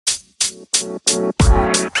Hello,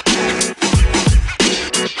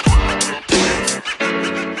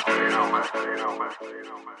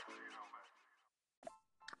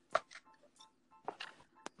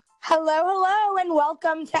 and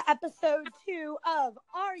welcome to episode 2 of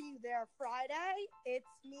Are You There Friday? It's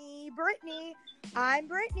me, Brittany. I'm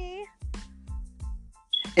Brittany.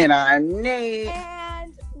 And I'm Nate.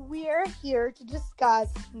 And we're here to discuss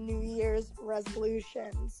New Year's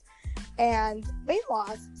resolutions and weight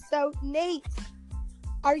loss. So, Nate,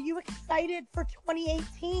 are you excited for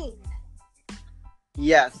 2018?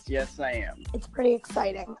 Yes, I am. It's pretty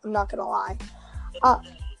exciting. I'm not going to lie.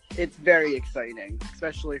 It's very exciting,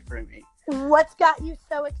 especially for me. What's got you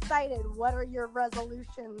so excited? What are your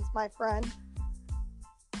resolutions, my friend?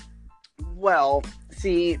 Well,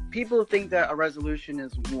 see, people think that a resolution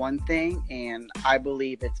is one thing, and I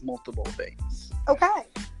believe it's multiple things. Okay.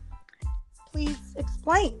 Please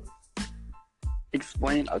explain.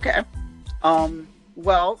 Explain? Okay.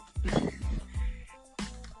 Well,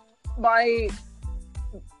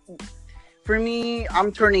 for me,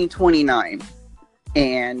 I'm turning 29.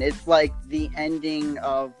 And it's like the ending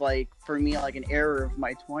of, like, for me, like an era of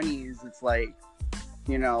my 20s. It's like,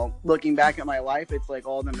 you know, looking back at my life, it's like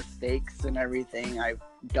all the mistakes and everything I've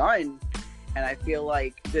done. And I feel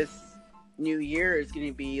like this new year is going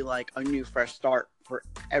to be like a new fresh start for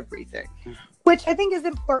everything. Which I think is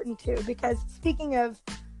important too, because speaking of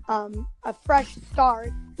a fresh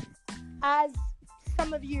start, as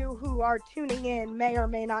some of you who are tuning in may or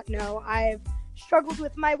may not know, I've struggled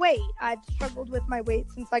with my weight. I've struggled with my weight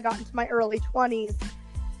since I got into my early 20s,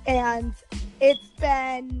 and it's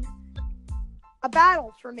been a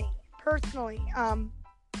battle for me personally. I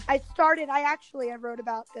wrote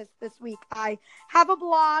about this week. I have a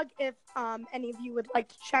blog if any of you would like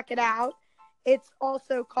to check it out. It's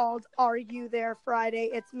also called Are You There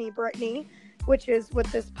Friday? It's me, Brittany, which is what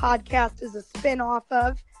this podcast is a spin-off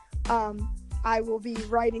of. I will be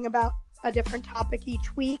writing about a different topic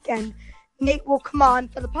each week, and Nate will come on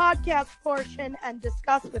for the podcast portion and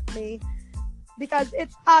discuss with me, because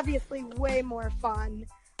it's obviously way more fun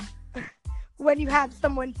when you have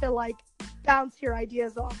someone to like bounce your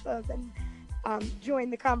ideas off of and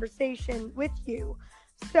join the conversation with you.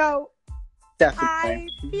 So definitely. I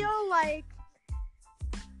feel like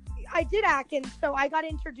I did Atkins, so I got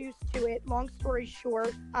introduced to it. Long story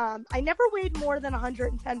short, I never weighed more than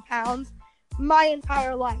 110 pounds my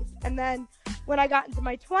entire life. And then when I got into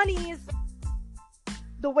my 20s,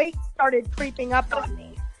 the weight started creeping up on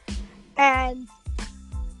me. And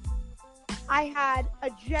I had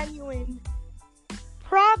a genuine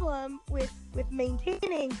problem with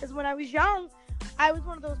maintaining, because when I was young, I was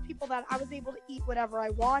one of those people that I was able to eat whatever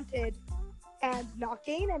I wanted and not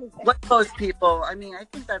gain anything. What those people, I mean, I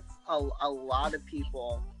think that's a lot of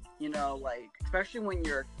people, you know, like, especially when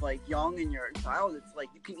you're like young and you're a child, it's like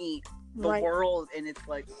you can eat the world and it's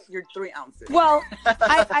like you're 3 ounces. Well,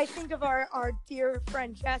 I think of our dear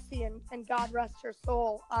friend Jessie, and God rest her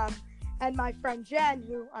soul, and my friend Jen,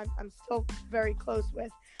 who I'm still very close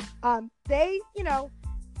with. They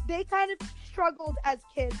kind of struggled as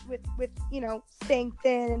kids with staying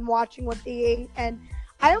thin and watching what they ate, and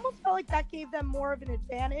I almost felt like that gave them more of an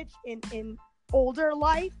advantage in older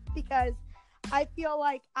life, because I feel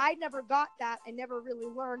like I never got that. I never really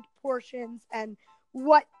learned portions and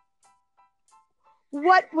what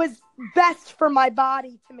was best for my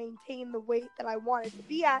body to maintain the weight that I wanted to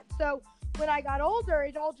be at. So when I got older,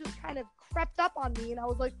 it all just kind of crept up on me, and I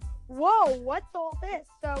was like, whoa, what's all this?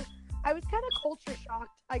 So I was kind of culture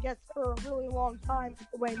shocked, I guess, for a really long time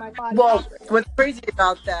with the way my body operated. What's crazy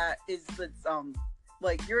about that is that,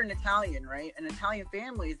 like, you're an Italian, right? And Italian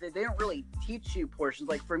families, they don't really teach you portions.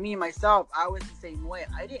 Like, for me, myself, I was the same way.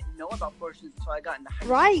 I didn't know about portions until I got into high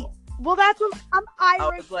school. Right. Well, that's what I'm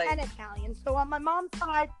Irish and Italian. So on my mom's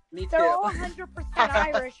side, they're all 100%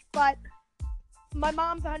 Irish, but my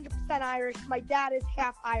mom's 100% Irish. My dad is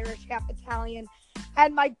half Irish, half Italian.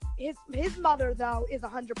 And his mother, though, is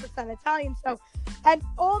 100% Italian. So, and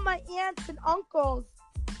all my aunts and uncles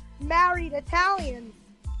married Italians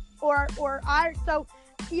or Irish. So,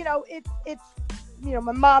 it's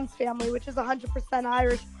my mom's family, which is 100%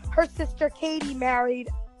 Irish. Her sister Katie married,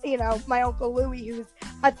 my Uncle Louis, who's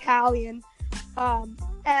Italian.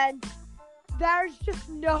 And there's just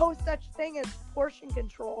no such thing as portion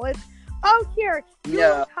control. It's, oh, here, you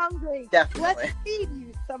look hungry. Definitely. Let's feed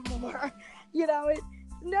you some more.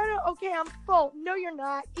 No, okay, I'm full. No, you're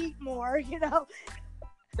not. Eat more,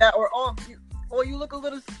 That, or, you look a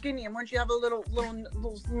little skinny, and once you have a little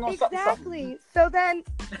exactly. So then,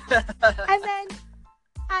 and then,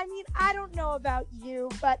 I mean, I don't know about you,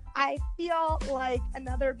 but I feel like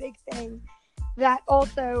another big thing that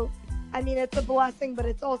also I mean, it's a blessing, but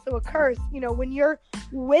it's also a curse. You know, when you're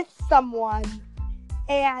with someone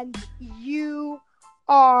and you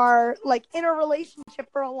are like in a relationship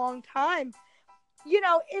for a long time, you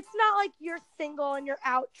know, it's not like you're single and you're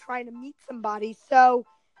out trying to meet somebody. So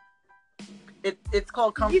it's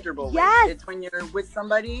called comfortable. Yes. It's when you're with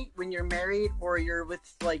somebody, when you're married, or you're with,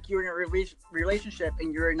 like, you're in a relationship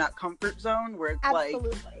and you're in that comfort zone where it's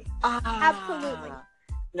absolutely. Absolutely.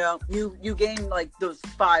 No, you gain like those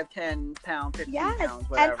 5, 10 pounds, 15 pounds,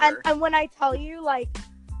 whatever. And when I tell you, like,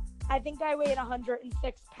 I think I weighed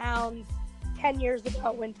 106 pounds 10 years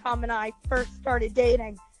ago when Tom and I first started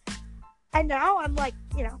dating. And now I'm like,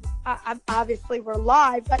 you know, I'm obviously we're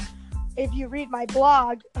live, but if you read my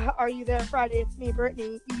blog, Are You There Friday? It's Me,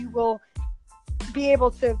 Brittany, you will be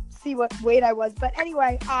able to see what weight I was. But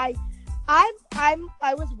anyway, I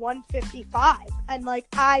was 155, and like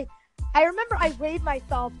I remember I weighed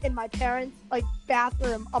myself in my parents' like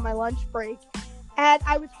bathroom on my lunch break, and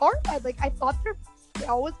I was horrified. Like, I thought their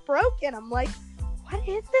scale was broken. I'm like, what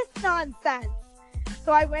is this nonsense?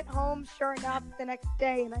 So I went home, sure enough, the next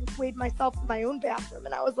day, and I weighed myself in my own bathroom,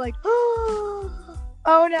 and I was like,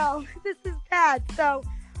 oh no, this is bad. So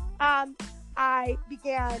I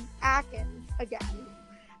began Atkins again.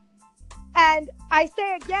 And I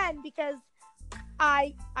say again because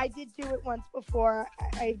I did do it once before.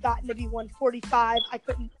 I gotten to be 145. I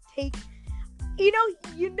couldn't take, you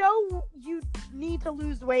need to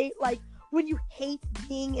lose weight, like when you hate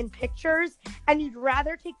being in pictures and you'd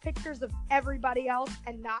rather take pictures of everybody else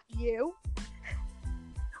and not you.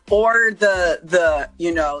 Or the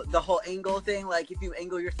you know, the whole angle thing, like if you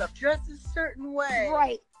angle yourself just a certain way,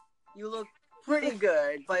 right, you look pretty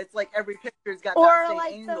good, but it's like every picture's got or that same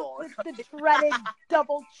like angle. the dreaded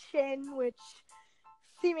double chin, which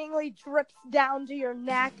seemingly drips down to your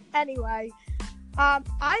neck. Anyway,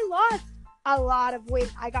 I lost a lot of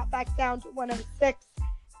weight. I got back down to 106,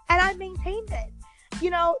 and I maintained it. You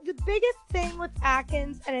know, the biggest thing with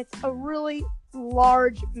Atkins, and it's a really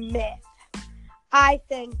large myth, I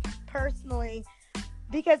think, personally,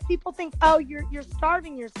 because people think, oh, you're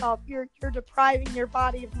starving yourself, you're depriving your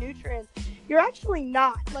body of nutrients. You're actually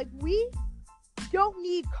not. Like, we don't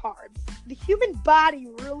need carbs. The human body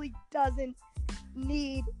really doesn't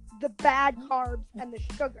need the bad carbs and the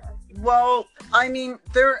sugar. Well, I mean,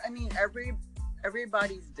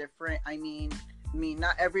 everybody's different. I mean,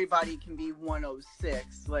 not everybody can be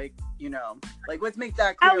 106. Like, you know, like, let's make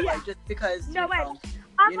that clear. Oh, yeah. Like, just because No way.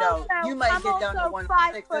 you might get down to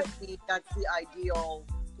 106. That's the ideal.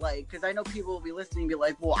 Like, because I know people will be listening and be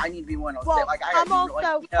like, well, I need to be 106. Well, like, I'm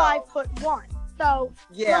also 5'1". So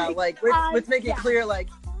yeah, let's make it clear. Like,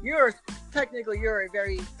 you're a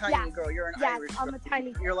very tiny girl. You're an Irish girl. I'm a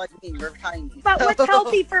tiny girl. You're like me. You're tiny. But what's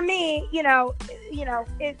healthy for me,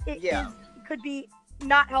 it could be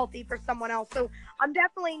not healthy for someone else. So I'm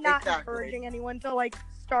definitely not encouraging anyone to like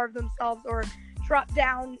starve themselves or drop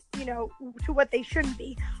down, to what they shouldn't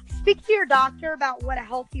be. Speak to your doctor about what a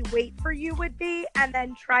healthy weight for you would be, and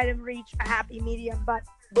then try to reach a happy medium. But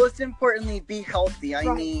most importantly, be healthy. I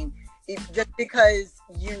mean, just because,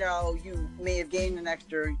 you may have gained an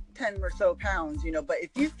extra 10 or so pounds, but if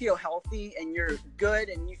you feel healthy and you're good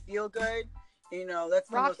and you feel good, that's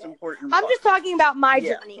the most important part. I'm just talking about my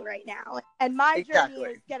journey right now. And my journey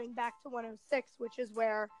is getting back to 106, which is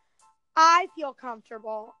where I feel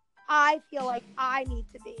comfortable. I feel like I need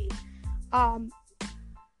to be.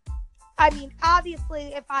 I mean,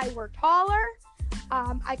 obviously, if I were taller,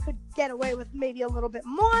 I could get away with maybe a little bit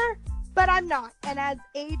more, but I'm not. And as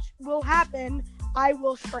age will happen, I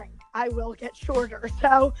will shrink. I will get shorter.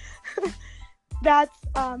 So that's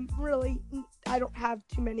really, I don't have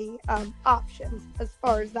too many options as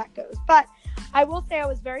far as that goes. But I will say I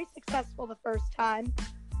was very successful the first time.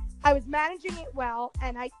 I was managing it well,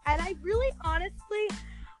 and I really, honestly,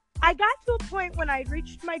 I got to a point when I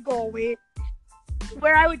reached my goal weight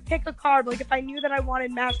where I would pick a carb. Like, if I knew that I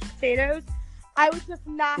wanted mashed potatoes, I would just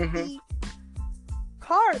not eat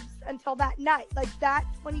carbs until that night. Like, that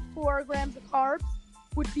 24 grams of carbs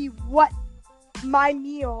would be what my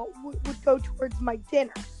meal would go towards my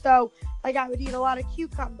dinner. So, like, I would eat a lot of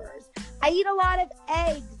cucumbers. I eat a lot of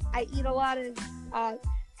eggs. I eat a lot of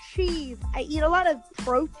cheese. I eat a lot of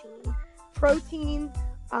protein.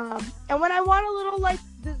 And when I want a little, like,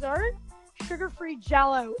 dessert, sugar-free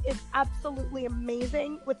Jell-O is absolutely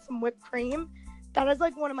amazing with some whipped cream. That is,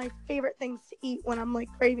 like, one of my favorite things to eat when I'm, like,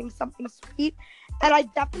 craving something sweet. And I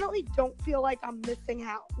definitely don't feel like I'm missing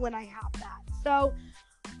out when I have that. So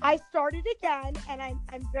I started again, and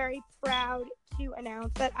I'm very proud to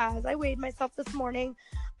announce that as I weighed myself this morning,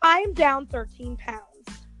 I'm down 13 pounds.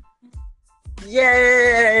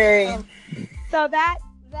 Yay! So that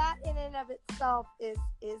that in and of itself is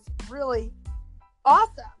really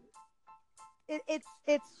awesome. It's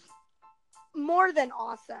more than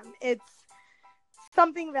awesome. It's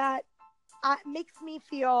something that makes me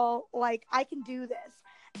feel like I can do this.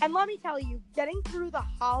 And let me tell you, getting through the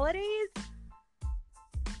holidays,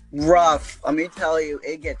 rough. Let me tell you,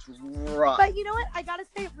 it gets rough. But you know what? I gotta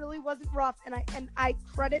say, it really wasn't rough, and I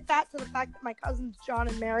credit that to the fact that my cousins John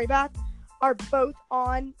and Mary Beth are both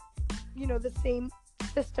on, the same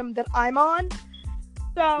system that I'm on.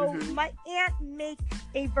 So my aunt makes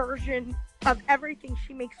a version of everything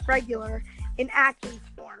she makes regular in Atkins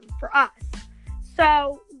form for us.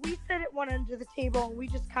 So we sit at one end of the table and we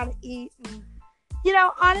just kind of eat. And,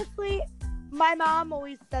 honestly, my mom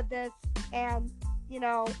always said this, and,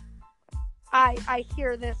 I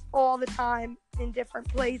hear this all the time in different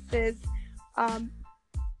places.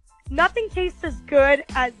 Nothing tastes as good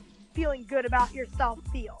as feeling good about yourself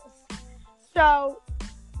feels. So,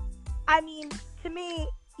 I mean, to me,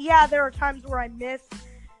 yeah, there are times where I miss,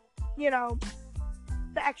 the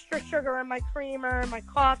extra sugar in my creamer and my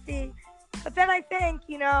coffee. But then I think,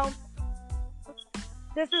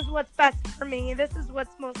 this is what's best for me. This is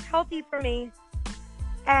what's most healthy for me.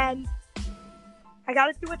 And I got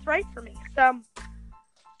to do what's right for me. So,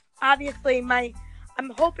 obviously, I'm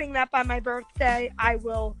hoping that by my birthday, I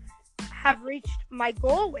will have reached my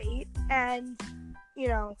goal weight. And,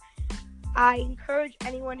 I encourage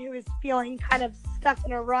anyone who is feeling kind of stuck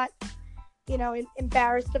in a rut,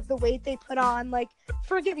 embarrassed of the weight they put on, like,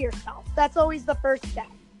 forgive yourself. That's always the first step.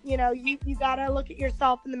 You got to look at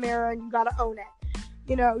yourself in the mirror and you got to own it.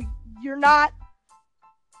 You're not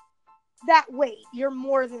that weight. You're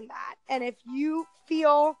more than that. And if you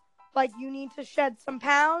feel like you need to shed some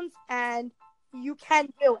pounds, and you can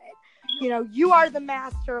do it. You are the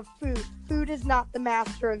master of food. Food is not the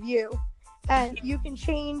master of you. And you can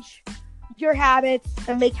change your habits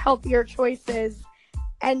and make healthier choices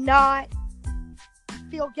and not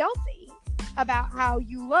feel guilty about how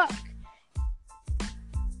you look.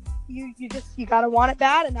 You got to want it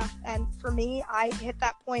bad enough. And for me, I hit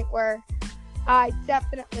that point where I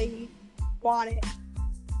definitely want it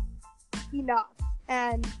enough.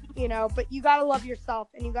 And, but you got to love yourself,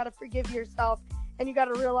 and you got to forgive yourself, and you got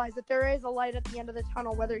to realize that there is a light at the end of the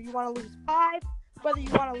tunnel, whether you want to lose 5, whether you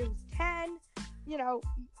want to lose 10,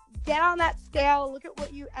 get on that scale, look at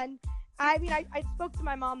what and I mean, I spoke to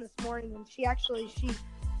my mom this morning, and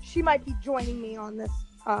she might be joining me on this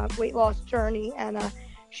weight loss journey. And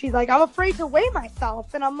she's like, I'm afraid to weigh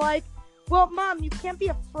myself. And I'm like, well, Mom, you can't be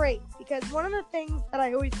afraid, because one of the things that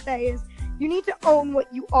I always say is you need to own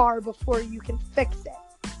what you are before you can fix it.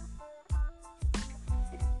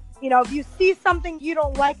 If you see something you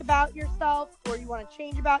don't like about yourself, or you want to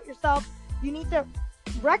change about yourself, you need to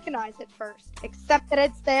recognize it first, accept that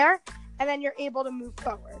it's there, and then you're able to move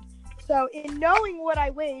forward. So in knowing what I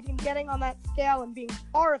weighed and getting on that scale and being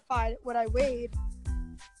horrified at what I weighed,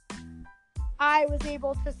 I was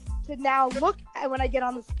able to now look at when I get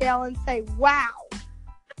on the scale and say, wow,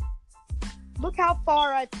 look how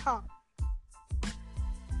far I've come.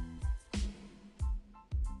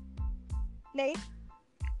 Nate?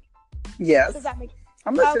 Yes. Does that make sense?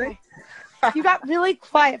 I'm listening. Okay. You got really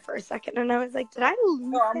quiet for a second, and I was like, did I lose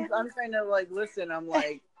No, him? I'm trying to, listen. I'm,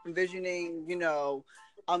 envisioning,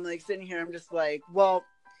 I'm, sitting here. I'm just like, well,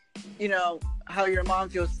 how your mom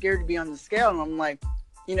feels scared to be on the scale. And I'm like,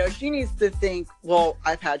 she needs to think, well,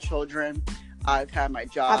 I've had children. I've had my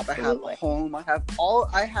job. Absolutely. I have a home.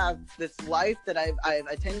 I have this life that I've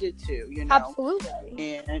attended to,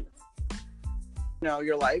 Absolutely. And,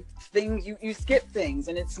 your life, things, you skip things,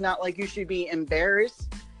 and it's not like you should be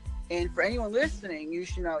embarrassed. And for anyone listening, you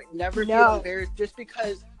should never feel embarrassed just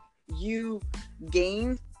because you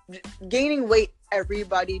gaining weight.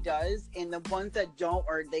 Everybody does, and the ones that don't,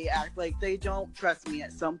 or they act like they don't, trust me,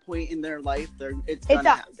 at some point in their life, it does,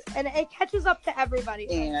 happen. And it catches up to everybody.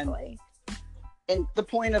 And the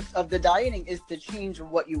point of the dieting is to change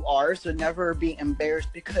what you are, so never be embarrassed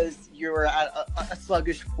because you're at a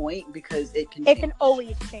sluggish point, because it can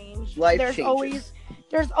always change. Life changes.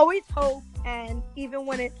 There's always hope, and even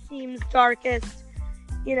when it seems darkest,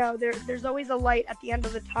 there's always a light at the end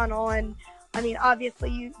of the tunnel. And I mean,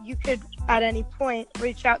 obviously, you could at any point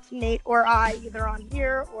reach out to Nate or I, either on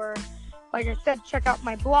here or, like I said, check out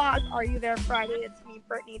my blog, Are You There Friday? It's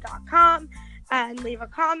meBrittany.com, and leave a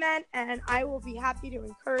comment, and I will be happy to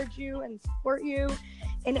encourage you and support you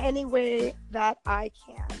in any way that I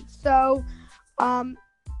can. So,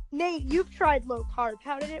 Nate, you've tried low carb.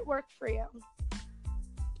 How did it work for you?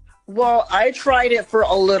 Well, I tried it for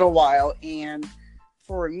a little while, and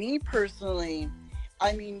for me personally,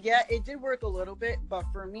 I mean, yeah, it did work a little bit, but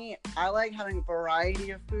for me, I like having a variety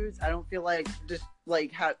of foods. I don't feel like just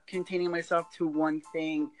like containing myself to one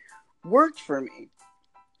thing worked for me.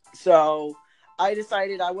 So I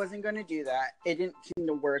decided I wasn't going to do that. It didn't seem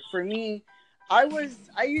to work for me. I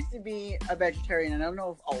used to be a vegetarian, and I don't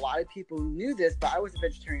know if a lot of people knew this, but I was a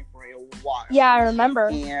vegetarian for a while. Yeah, I remember.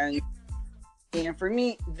 And for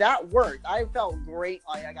me, that worked. I felt great.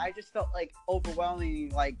 Like I just felt like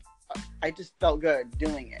overwhelming. Like I just felt good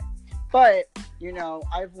doing it. But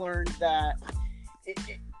I've learned that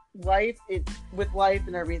with life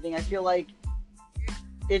and everything, I feel like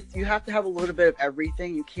you have to have a little bit of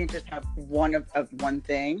everything. You can't just have one of one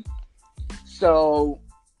thing. So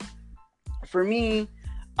for me,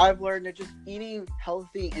 I've learned that just eating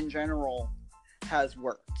healthy in general has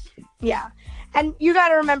worked. Yeah. And you got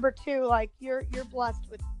to remember too, like you're blessed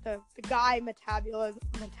with the guy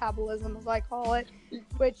metabolism, as I call it,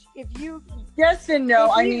 which if you yes and no,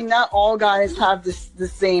 I mean not all guys have the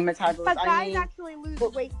same metabolism. But guys actually lose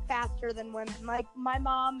weight faster than women. Like my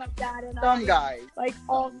mom, my dad, and some guys like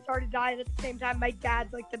all started dying at the same time. My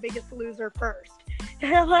dad's like the biggest loser first.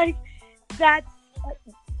 Like that's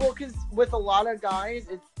well, because with a lot of guys,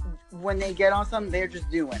 it's when they get on something, they're just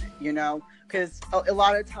doing it, because a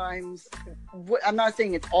lot of times, I'm not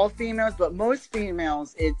saying it's all females, but most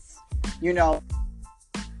females, it's,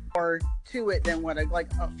 more to it than what like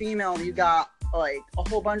a female, you got like a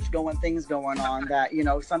whole bunch things going on that,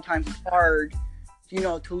 sometimes it's hard,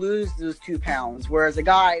 to lose those 2 pounds. Whereas a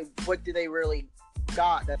guy, what do they really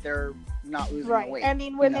got that they're not losing right. weight? I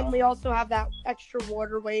mean, women, we also have that extra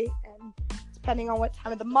water weight, and depending on what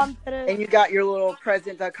time of the month it is. And you got your little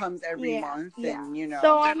present that comes every month. And,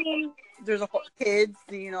 so, I mean, there's a whole kids,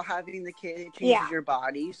 having the kid, it changes your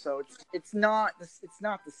body. So it's not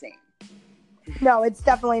the same. No, it's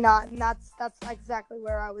definitely not. And that's exactly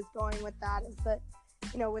where I was going with that, is that,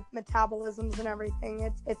 with metabolisms and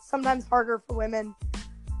everything, it's sometimes harder for women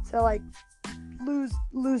to like lose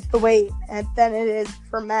the weight than it is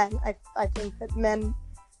for men. I think that men,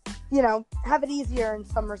 have it easier in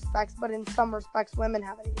some respects, but in some respects, women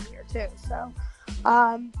have it easier too. So,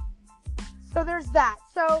 so there's that.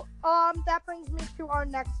 So, that brings me to our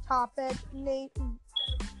next topic. Nate,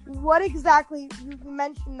 what exactly, you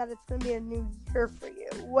mentioned that it's going to be a new year for you.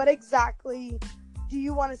 What exactly do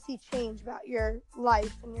you want to see change about your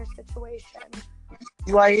life and your situation?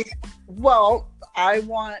 Well, I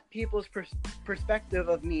want people's perspective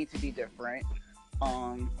of me to be different.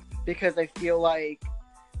 Because I feel like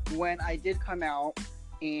when I did come out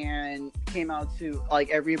and came out to like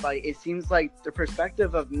everybody, it seems like the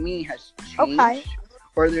perspective of me has changed,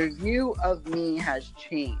 or the view of me has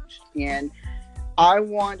changed. And I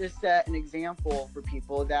want to set an example for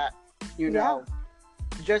people that,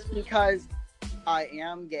 just because I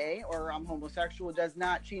am gay or I'm homosexual does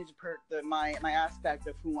not change my aspect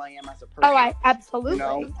of who I am as a person. Oh,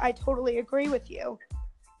 absolutely. I totally agree with you.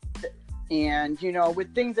 And,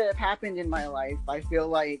 with things that have happened in my life, I feel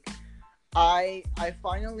like I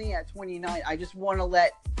finally, at 29, I just want to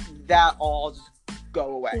let that all just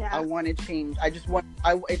go away. Yeah. I want to change.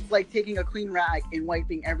 It's like taking a clean rag and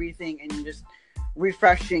wiping everything and just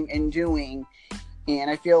refreshing and doing. And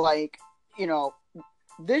I feel like,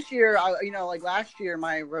 this year, like last year,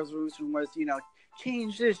 my resolution was,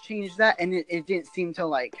 change this, change that. And it didn't seem to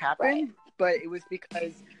like happen. Right. But it was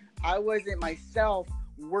because I wasn't myself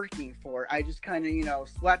working for it. I just kind of,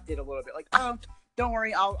 slept it a little bit. Like, oh, don't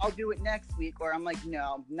worry, I'll do it next week. Or I'm like,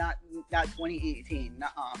 no, not 2018.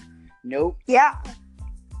 Nuh-uh. Nope. Yeah.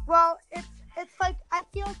 Well, it's like, I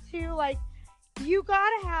feel too like you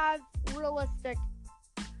gotta have realistic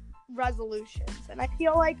resolutions, and I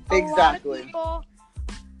feel like a lot of people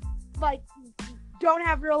like don't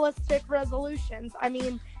have realistic resolutions. I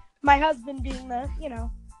mean, my husband, being the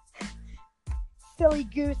silly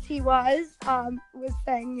goose he was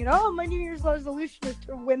saying, my New Year's resolution is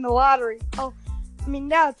to win the lottery. Oh, I mean,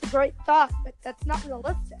 yeah, it's a great thought, but that's not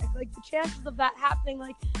realistic. Like, the chances of that happening,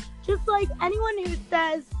 like, just like anyone who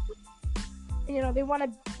says, they want a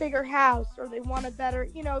bigger house or they want a better,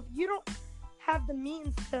 if you don't have the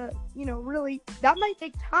means to, really, that might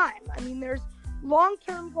take time. I mean, there's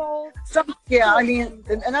long-term goals. I mean,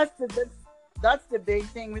 and that's the big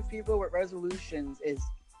thing with people with resolutions is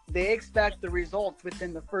they expect the results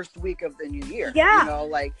within the first week of the new year. Yeah.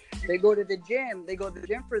 Like they go to the gym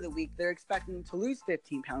for the week. They're expecting to lose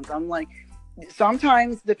 15 pounds. I'm like,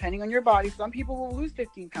 sometimes depending on your body, some people will lose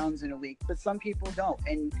 15 pounds in a week, but some people don't.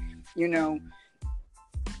 And,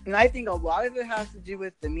 and I think a lot of it has to do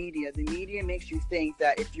with the media. The media makes you think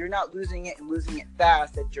that if you're not losing it and losing it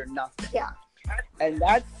fast, that you're nothing. Yeah. And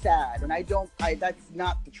that's sad. And that's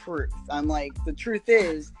not the truth. I'm like, the truth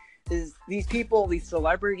is these people, these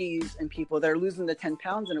celebrities and people that are losing the 10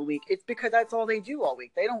 pounds in a week, it's because that's all they do all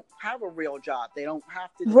week. They don't have a real job. They don't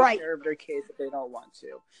have to take care of their kids if they don't want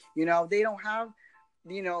to. They don't have,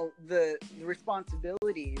 the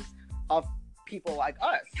responsibilities of people like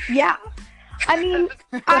us. Yeah. I mean,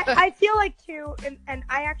 I feel like too, and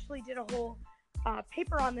I actually did a whole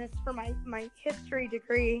paper on this for my history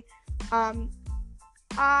degree.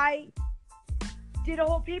 I did a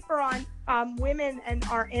whole paper on women and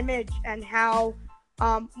our image and how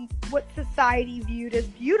what society viewed as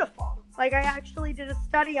beautiful. Like, I actually did a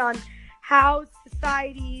study on how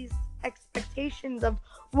society's expectations of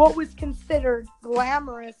what was considered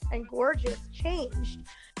glamorous and gorgeous changed.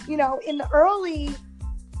 In the early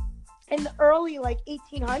like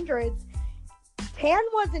 1800s, tan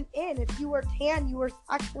wasn't in. If you were tan, you were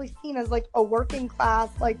actually seen as like a working class,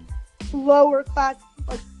 like lower class,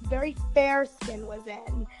 like very fair skin was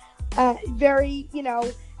in. Very,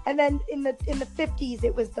 and then in the 50s,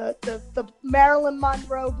 it was the Marilyn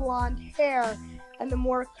Monroe blonde hair and the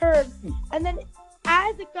more curves. And then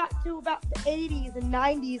as it got to about the 80s and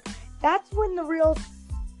 90s, that's when the real,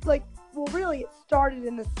 really it started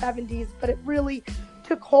in the 70s, but it really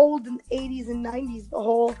took hold in the 80s and 90s. The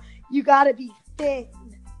whole, you got to be thin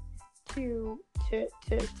to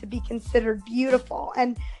be considered beautiful,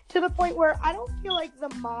 and to the point where I don't feel like the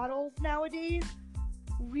models nowadays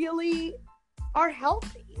really are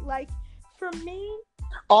healthy. Like, for me,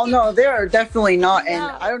 oh no, they are definitely not. And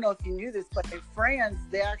I don't know if you knew this, but in France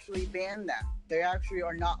they actually banned that. They actually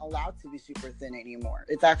are not allowed to be super thin anymore.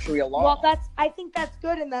 It's actually a law. Well, I think that's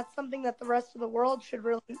good, and that's something that the rest of the world should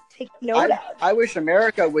really take note of. I wish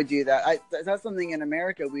America would do that. That's something in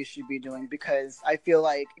America we should be doing, because I feel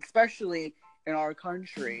like, especially in our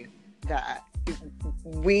country, that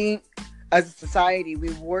we, as a society,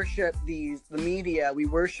 we worship the media, we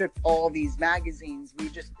worship all these magazines. We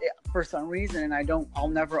just, for some reason, and I'll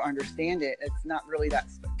never understand it. It's not really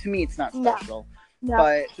to me, it's not special. No.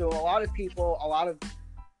 But to a lot of people,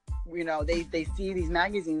 they see these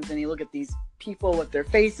magazines and they look at these people with their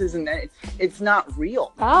faces, and it's not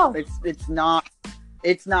real. Oh,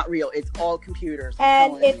 it's not real. It's all computers.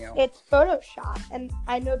 And it's Photoshop. And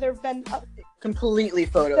I know there've been completely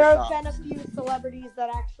Photoshop. There have been a few celebrities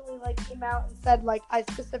that actually came out and said, I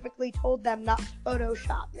specifically told them not to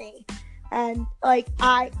Photoshop me, and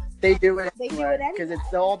they do it anyway because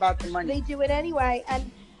it's all about the money. They do it anyway.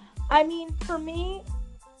 And I mean, for me,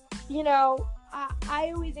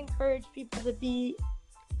 I always encourage people to be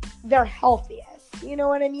their healthiest. You know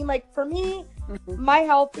what I mean? Like, for me, my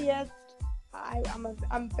healthiest,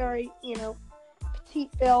 I'm very,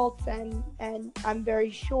 petite built, and I'm very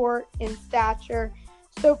short in stature.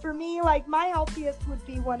 So for me, my healthiest would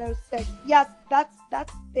be 106. Yes,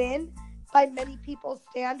 that's thin by many people's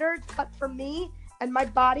standards, but for me and my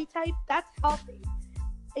body type, that's healthy.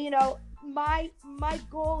 My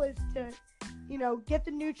goal is to, get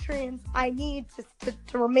the nutrients I need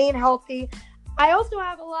to remain healthy. I also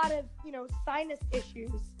have a lot of, sinus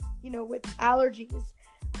issues, with allergies.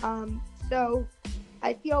 So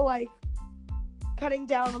I feel like cutting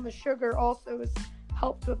down on the sugar also has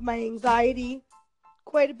helped with my anxiety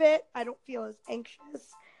quite a bit. I don't feel as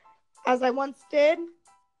anxious as I once did.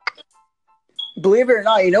 Believe it or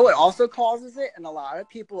not, you know what also causes it? And a lot of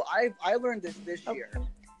people, I learned this year,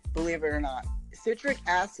 believe it or not, citric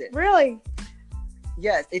acid. Really?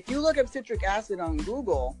 Yes, if you look up citric acid on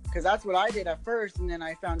Google, because that's what I did at first, and then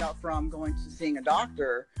I found out from going to seeing a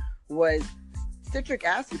doctor, was citric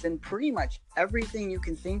acid in pretty much everything you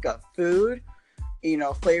can think of. Food,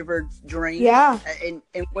 flavored drinks. Yeah. And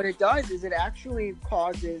what it does is it actually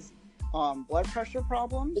causes blood pressure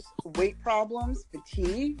problems, weight problems,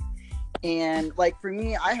 fatigue. And for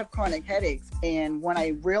me, I have chronic headaches. And when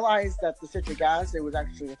I realized that the citric acid was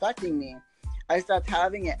actually affecting me, I stopped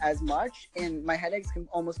having it as much, and my headaches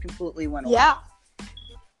almost completely went away. Yeah.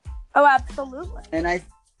 Oh, absolutely. And I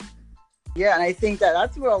think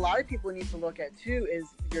that's what a lot of people need to look at too, is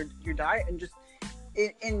your diet, and just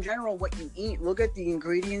in general what you eat. Look at the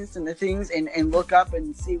ingredients and the things, and look up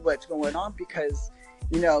and see what's going on, because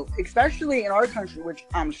especially in our country, which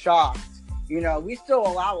I'm shocked, we still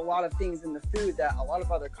allow a lot of things in the food that a lot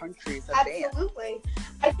of other countries have banned. Absolutely.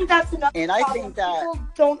 I think that's another problem. I think that people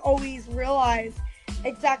don't always realize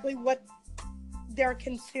exactly what they're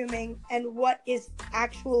consuming and what is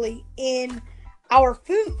actually in our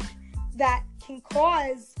food that can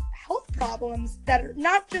cause health problems that are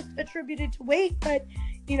not just attributed to weight, but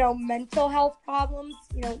mental health problems,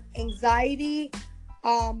 anxiety,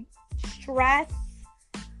 stress.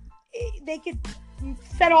 They could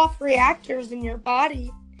set off reactors in your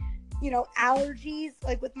body, allergies,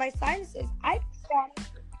 like with my sinuses.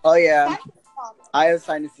 Oh yeah, Sinus problems. I have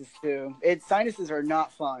sinuses too. Sinuses are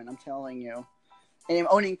not fun, I'm telling you. And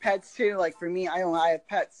owning pets too, like for me, I have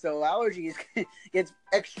pets, so allergies gets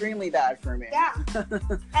extremely bad for me. Yeah.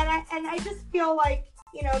 and I just feel like,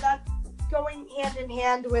 that's going hand in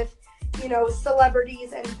hand with,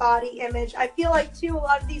 celebrities and body image. I feel like too, a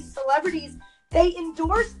lot of these celebrities, they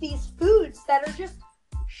endorse these foods that are just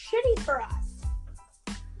shitty for us.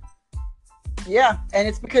 Yeah, and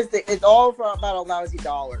it's because it's all about a lousy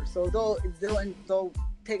dollar. So they'll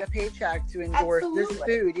take a paycheck to endorse this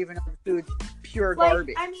food, even though the food's pure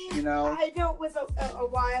garbage. I mean, I know it was a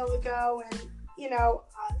while ago, and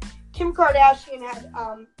Kim Kardashian had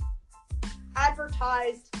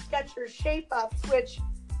advertised Skechers Shape-Ups, which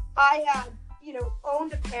I had,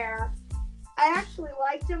 owned a pair. I actually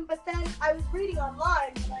liked them, but then I was reading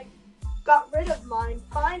online, and I got rid of mine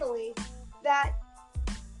finally, that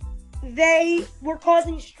they were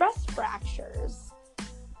causing stress fractures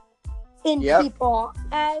in people.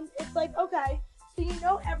 And it's like, okay,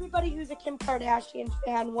 so everybody who's a Kim Kardashian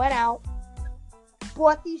fan went out,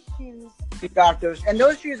 bought these shoes. You got those, and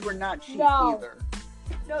those shoes were not cheap either.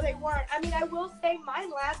 No, they weren't. I mean, I will say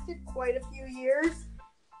mine lasted quite a few years.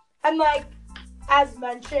 And like, as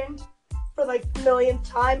mentioned, for like the millionth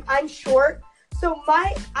time, I'm short. So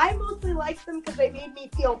I mostly liked them because they made me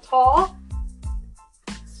feel tall.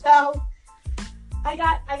 So I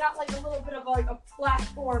got like a little bit of like a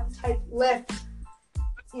platform type lift,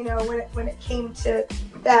 when it came to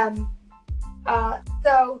them. But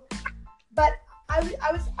I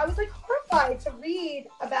was like horrified to read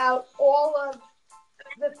about all of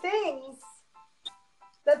the things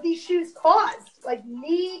that these shoes caused, like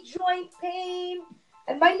knee joint pain,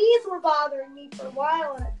 and my knees were bothering me for a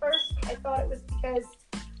while. And at first, I thought it was because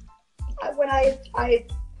when I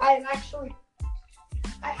had actually.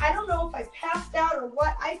 I don't know if I passed out or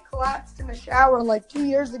what. I collapsed in the shower like 2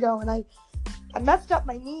 years ago, and I messed up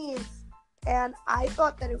my knees, and I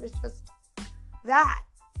thought that it was just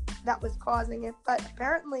that was causing it. But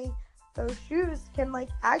apparently, those shoes can like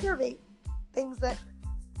aggravate things that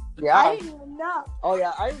I didn't even know. Oh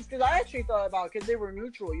yeah, I actually thought about, because they were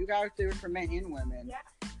neutral. You guys, they were for men and women. Yeah.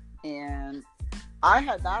 And I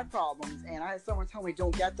had back problems, and I had someone tell me,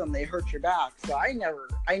 "Don't get them; they hurt your back." So I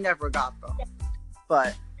never got them. Yeah.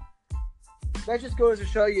 But that just goes to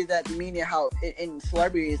show you that the media, how and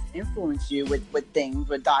celebrities influence you with things,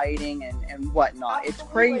 with dieting and whatnot. Absolutely. It's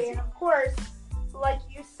crazy. And of course, like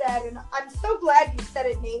you said, and I'm so glad you said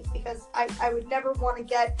it, Nate, because I would never want to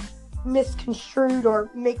get misconstrued or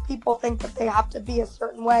make people think that they have to be a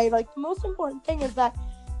certain way. Like, the most important thing is that,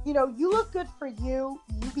 you look good for you,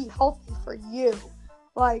 you be healthy for you.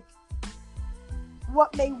 Like,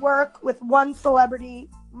 what may work with one celebrity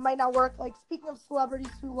might not work. Like, speaking of celebrities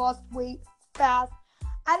who lost weight fast,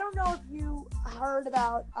 I don't know if you heard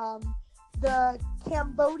about the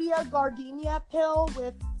Cambodia gardenia pill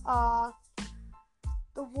with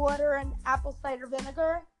the water and apple cider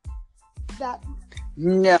vinegar.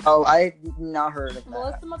 No, I've not heard of that.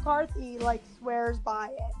 Melissa McCarthy swears by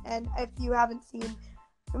it, and if you haven't seen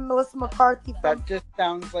Melissa McCarthy, that just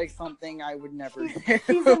sounds like something I would never do.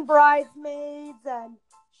 She's in Bridesmaids, and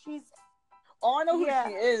she's. Oh, I know who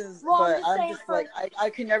she is, but I'm just like,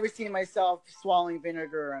 I could never see myself swallowing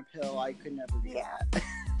vinegar and a pill. I could never do that.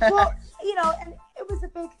 Well, and it was a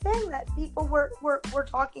big thing that people were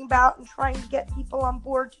talking about and trying to get people on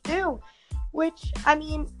board to do, which, I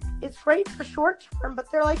mean, it's great for short term, but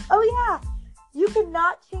they're like, oh yeah, you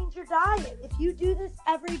cannot change your diet. If you do this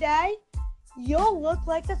every day, you'll look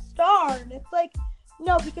like a star. And it's like,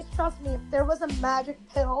 no, because trust me, if there was a magic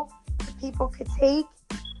pill that people could take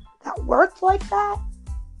that worked like that,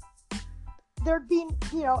 there'd be,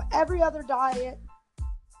 every other diet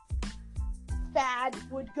fad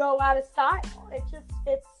would go out of style.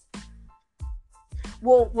 It's.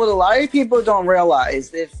 Well, what a lot of people don't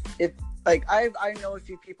realize, if like, I know a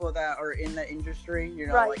few people that are in the industry,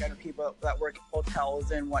 right. Like I know people that work in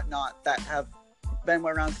hotels and whatnot that have been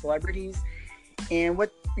around celebrities. And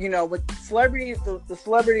with celebrities, the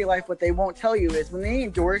celebrity life, what they won't tell you is when they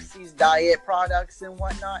endorse these diet products and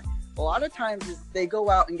whatnot, a lot of times they go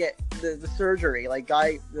out and get the surgery. Like,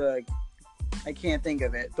 I can't think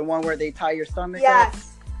of it. The one where they tie your stomach up.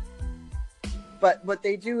 But what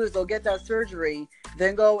they do is they'll get that surgery,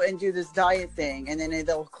 then go and do this diet thing, and then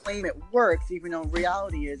they'll claim it works, even though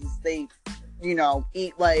reality is they,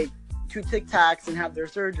 eat like 2 Tic Tacs and have their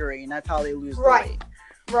surgery, and that's how they lose the weight.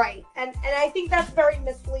 Right. And I think that's very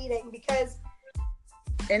misleading because...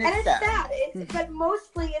 And it's sad. But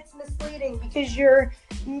mostly it's misleading because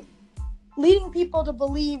leading people to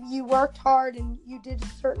believe you worked hard and you did a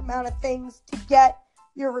certain amount of things to get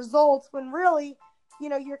your results when really,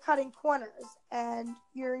 you're cutting corners and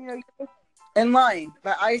you're And lying.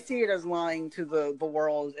 But I see it as lying to the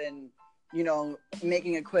world and,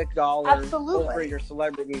 making a quick dollar over your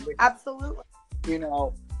celebrity. Which, absolutely.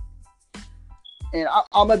 And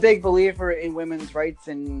I'm a big believer in women's rights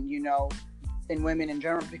and, in women in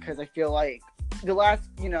general, because I feel like the last,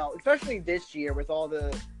 especially this year with all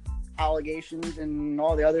the allegations and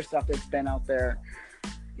all the other stuff that's been out there,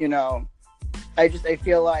 I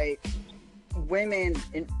feel like women,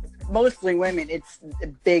 and mostly women, it's a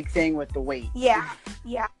big thing with the weight. Yeah.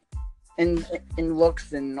 And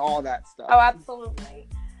looks and all that stuff. Oh, absolutely.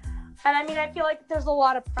 And I feel like there's a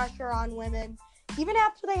lot of pressure on women, even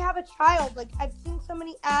after they have a child. Like, I've seen so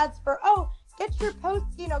many ads for, get your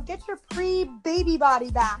pre-baby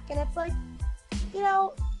body back. And it's like,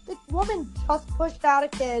 the woman just pushed out a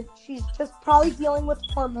kid. She's just probably dealing with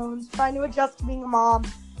hormones, trying to adjust to being a mom.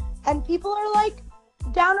 And people are like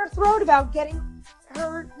down her throat about getting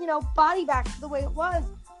her, body back to the way it was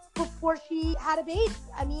before she had a baby.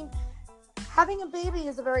 Having a baby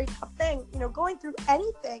is a very tough thing. Going through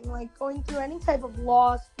anything, like going through any type of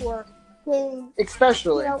loss or pain.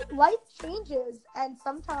 Especially. Life changes, and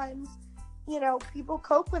sometimes, people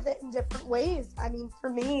cope with it in different ways. For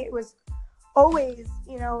me, it was always,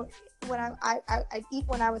 when I'd eat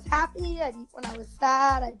when I was happy, I'd eat when I was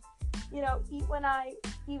sad, I'd, eat when I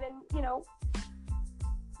even,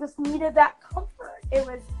 just needed that comfort. It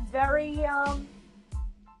was very,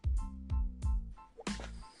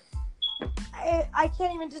 I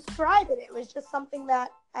can't even describe it. It was just something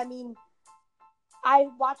that, I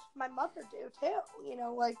watched my mother do too.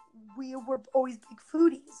 Like, we were always big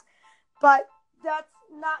foodies. But that's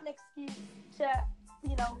not an excuse to,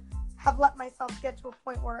 have let myself get to a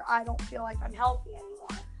point where I don't feel like I'm healthy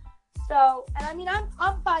anymore. So, and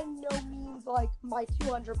I'm by no means like my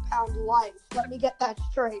 200-pound life. Let me get that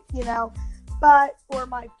straight, but, or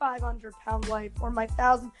my 500-pound life or my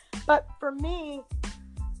 1,000. But for me,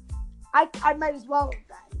 I might as well have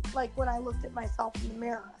been, like, when I looked at myself in the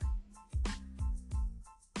mirror.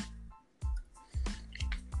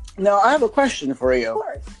 Now, I have a question for you. Of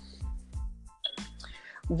course.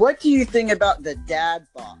 What do you think about the dad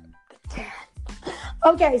bod?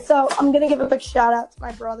 Okay, so I'm going to give a big shout out to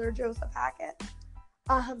my brother, Joseph Hackett.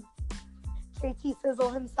 JT Sizzle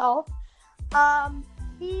himself.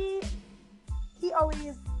 He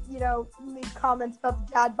always, made comments about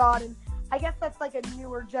the dad bod, and I guess that's like a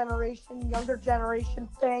newer generation, younger generation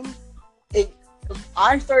thing.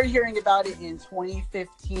 I started hearing about it in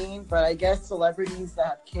 2015, but I guess celebrities that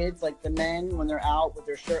have kids, like the men, when they're out with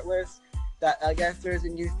their shirtless, that I guess there's a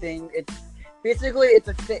new thing. It's basically, it's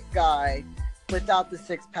a fit guy without the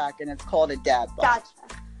six-pack, and it's called a dad bod. Gotcha.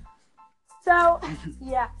 So,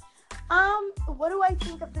 yeah. What do I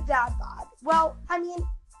think of the dad bod? Well, I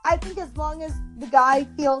think as long as the guy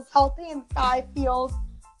feels healthy and the guy feels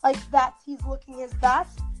like he's looking his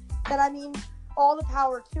best, then all the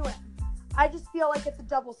power to him. I just feel like it's a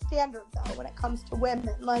double standard, though, when it comes to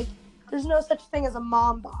women. Like, there's no such thing as a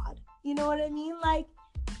mom bod. You know what I mean? Like,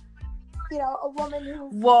 a woman who.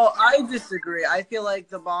 Well, I disagree. I feel like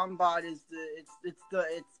the mom bod is it's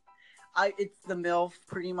the MILF,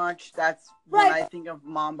 pretty much. That's right. When I think of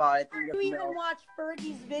mom bod, I think of MILF. You even watch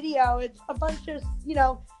Fergie's video. It's a bunch of,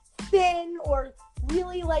 thin or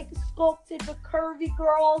really, like, sculpted but curvy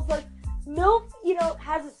girls. Like, MILF,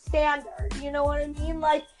 has a standard. You know what I mean?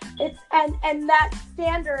 Like, it's, and that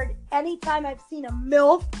standard, anytime I've seen a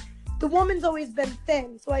MILF, the woman's always been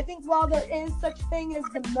thin. So I think while there is such thing as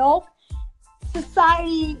the MILF,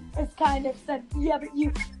 society has kind of said, yeah, but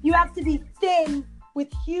you have to be thin with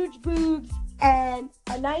huge boobs and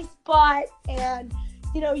a nice butt, and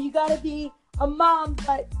you got to be a mom,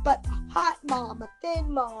 but hot mom, a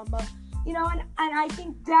thin mom, and I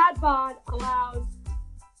think dad bod allows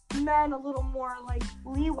men a little more, like,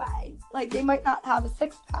 leeway. Like, they might not have a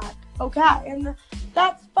six-pack, okay, and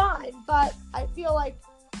that's fine, but I feel like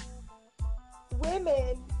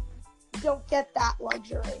women don't get that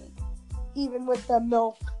luxury, even with the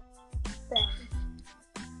MILF thing.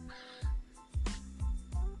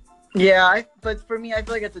 Yeah, but for me, I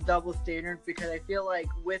feel like it's a double standard, because I feel like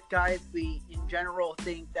with guys, we in general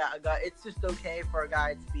think that it's just okay for a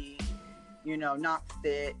guy to be, not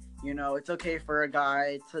fit. It's okay for a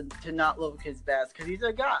guy to not look his best because he's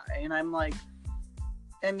a guy. And I'm like,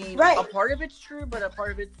 right. A part of it's true, but a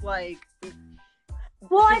part of it's like.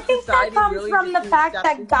 Well, I think that comes really from the fact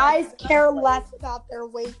that guys care less about their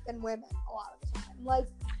weight than women a lot of the time. Like,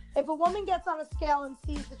 if a woman gets on a scale and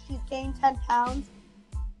sees that she's gained 10 pounds,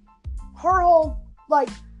 her whole, like,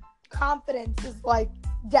 confidence is like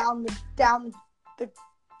down the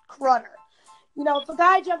crutter. You know, if a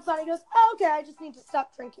guy jumps on, he goes, oh, okay, I just need to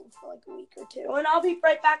stop drinking for like a week or two, and I'll be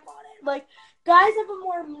right back on it. Like, guys have a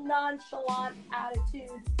more nonchalant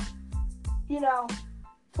attitude, you know,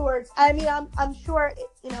 towards. I mean, I'm sure,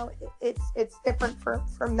 it's different for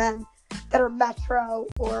men that are metro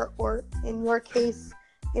or in your case,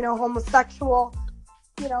 you know, homosexual.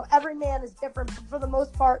 You know, every man is different. But for the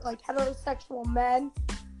most part, like heterosexual men,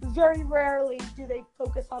 very rarely do they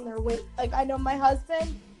focus on their weight. Like, I know my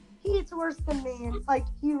husband, he eats worse than me, and like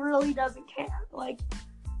he really doesn't care. Like,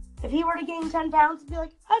 if he were to gain 10 pounds, he'd be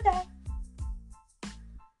like, okay.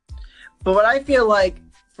 But what I feel like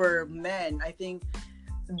for men, I think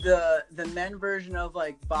the men version of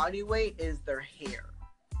like body weight is their hair.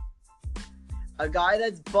 A guy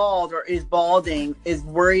that's bald or is balding is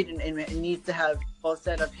worried and needs to have a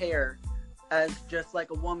set of hair, as just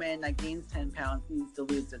like a woman that gains 10 pounds needs to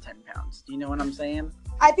lose the 10 pounds. Do you know what I'm saying?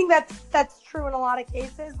 I think that's true in a lot of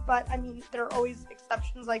cases, but I mean, there are always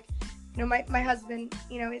exceptions. Like, you know, my husband,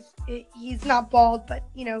 you know, he's not bald, but,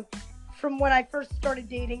 you know, from when I first started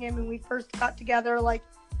dating him and we first got together, like,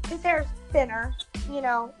 his hair's thinner, you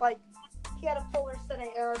know, like, he had a fuller set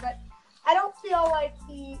of hair, but I don't feel like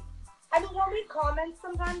he'll make comments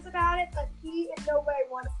sometimes about it, but he in no way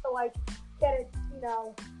wants to, like, get it, you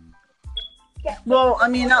know. Well, I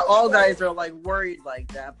mean, not all guys are like worried like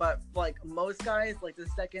that, but like most guys, like the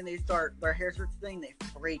second their hair starts thinning, they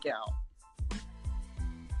freak out.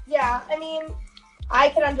 Yeah, I mean, I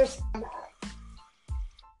can understand that.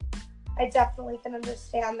 I definitely can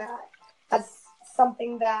understand that. That's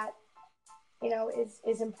something that, you know,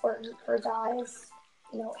 is important for guys.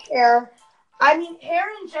 You know, hair. I mean, hair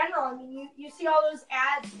in general. I mean, you see all those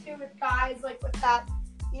ads too with guys, like with that,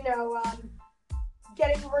 you know,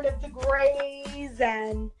 getting rid of the grays,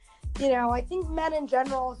 and, you know, I think men in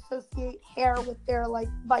general associate hair with their, like,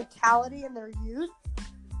 vitality and their youth.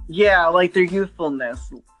 Yeah, like their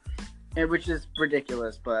youthfulness, which is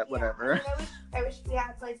ridiculous, but yeah, whatever. I wish we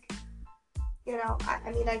had, like, you know,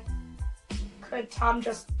 Tom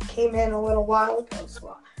just came in a little while ago,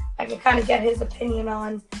 so I could kind of get his opinion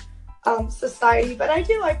on society, but I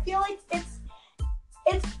feel like it's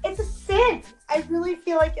a sin. I really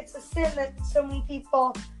feel like it's a sin that so many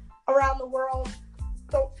people around the world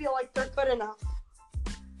don't feel like they're good enough.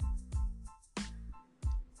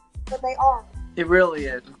 But they are. It really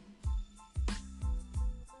is.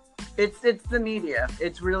 It's the media.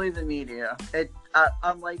 It's really the media.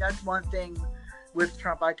 I'm like, that's one thing with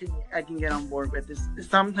Trump I can get on board with. Is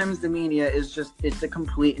sometimes the media is just, it's a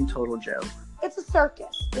complete and total joke. It's a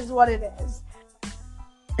circus, is what it is.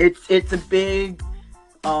 It's a big,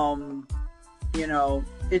 you know,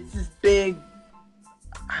 it's this big,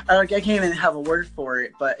 I can't even have a word for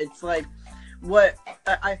it, but it's like, what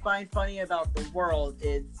I find funny about the world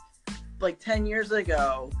is, like 10 years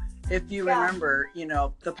ago, if you remember, you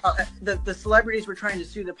know, the celebrities were trying to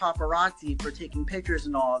sue the paparazzi for taking pictures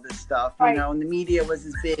and all of this stuff, you know, and the media was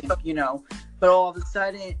as big, you know, but all of a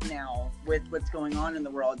sudden now, with what's going on in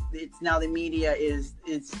the world, it's now the media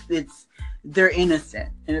they're innocent,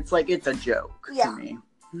 and it's like, it's a joke to me.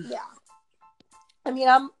 Yeah. I mean,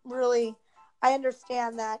 I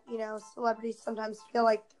understand that, you know, celebrities sometimes feel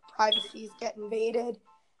like their privacy is getting invaded.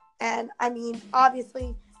 And I mean,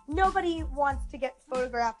 obviously, nobody wants to get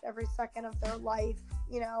photographed every second of their life,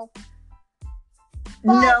 you know.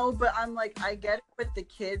 But I'm like, I get it with the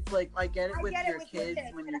kids. Like, I get it with your kids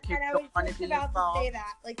when your kids don't want to be involved. I was about to say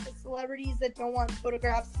that. Like, the celebrities that don't want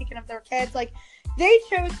photographs taken of their kids, like, they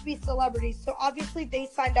chose to be celebrities, so obviously they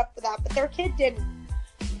signed up for that, but their kid didn't.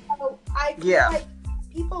 So I feel like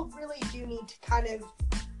people really do need to kind of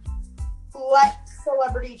let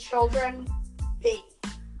celebrity children be.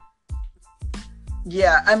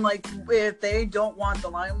 Yeah, I'm like, if they don't want the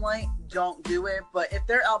limelight, don't do it. But if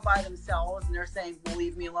they're out by themselves and they're saying, well,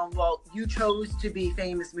 leave me alone, well, you chose to be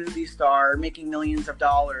famous movie star, making millions of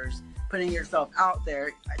dollars, putting yourself out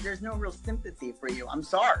there. There's no real sympathy for you. I'm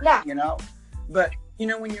sorry, you know? But, you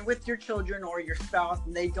know, when you're with your children or your spouse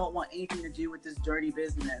and they don't want anything to do with this dirty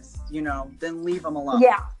business, you know, then leave them alone.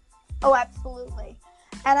 Yeah. Oh, absolutely.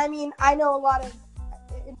 And I mean, I know a lot of,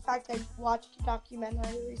 in fact, I watched a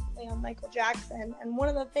documentary recently on Michael Jackson, and one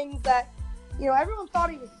of the things that, you know, everyone thought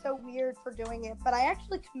he was so weird for doing it, but I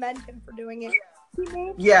actually commend him for doing it.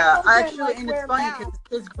 Actually, and it's funny because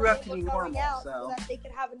kids grew up to be normal, so that they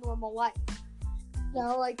could have a normal life. You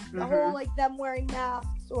know, like the whole, like, them wearing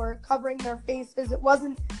masks or covering their faces, it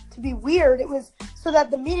wasn't to be weird. It was so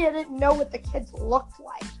that the media didn't know what the kids looked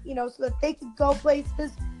like, you know, so that they could go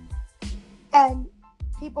places and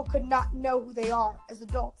people could not know who they are as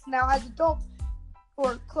adults. Now, as adults,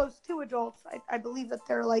 or close to adults, I believe that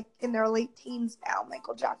they're like in their late teens now,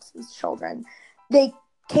 Michael Jackson's children, they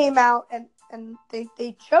came out and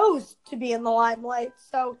they chose to be in the limelight.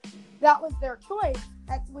 So that was their choice,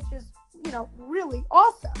 which is, really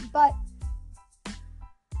awesome. But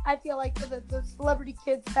I feel like for the celebrity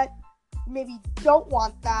kids that maybe don't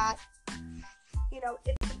want that,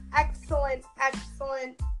 it's an excellent,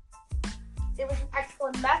 it was an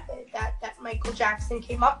excellent method that Michael Jackson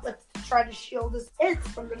came up with to try to shield his kids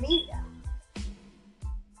from the media.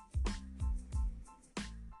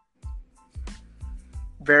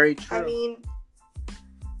 Very true. I mean,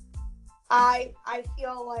 I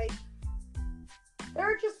feel like there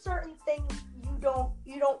are just certain things you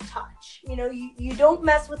don't touch. You don't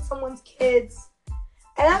mess with someone's kids.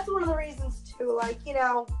 And that's one of the reasons too. Like,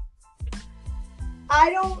 I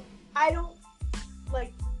don't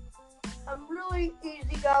like, I'm really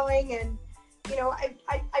easygoing, and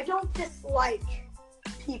I don't dislike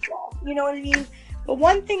people. You know what I mean? But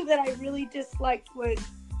one thing that I really disliked was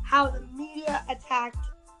how the media attacked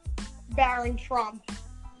Barron Trump,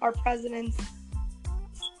 our president's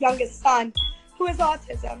youngest son, who has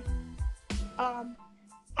autism.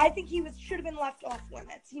 I think he should have been left off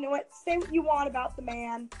limits. You know what? Say what you want about the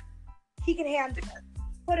man. He can handle it.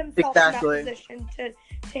 Put himself in that position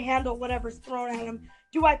to handle whatever's thrown at him.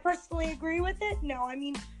 Do I personally agree with it? No. I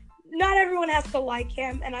mean, not everyone has to like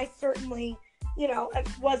him, and I certainly,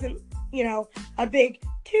 wasn't, a big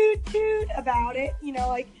toot about it,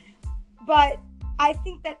 but I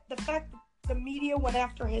think that the fact that the media went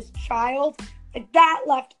after his child, like, that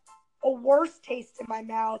left a worse taste in my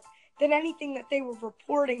mouth than anything that they were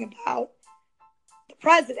reporting about the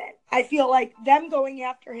president. I feel like them going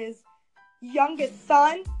after his youngest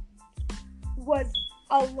son was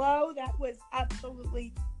a low that was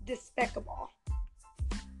absolutely despicable.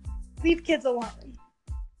 Leave kids alone.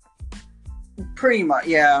 Pretty much,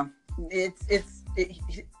 yeah. It's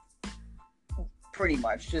pretty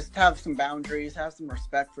much just have some boundaries, have some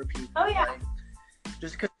respect for people. Oh yeah. Like,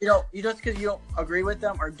 just because you don't agree with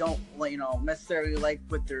them or don't necessarily like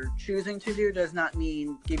what they're choosing to do does not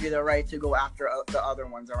mean give you the right to go after the other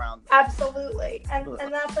ones around them. Absolutely, and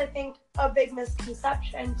that's, I think, a big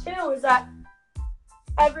misconception too, is that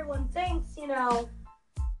everyone thinks,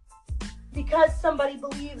 because somebody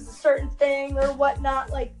believes a certain thing or whatnot,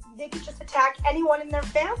 like, they could just attack anyone in their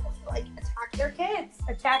family, like attack their kids,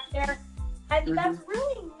 attack their, and that's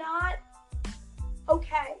really not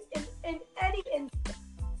okay in any instance.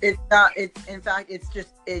 It's not. It's, in fact, it's just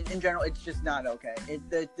in general. It's just not okay.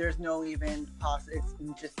 There's no even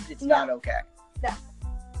it's not okay. No,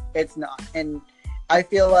 it's not. And I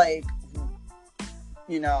feel like,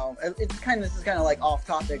 this is kind of like off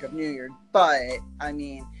topic of New Year, but I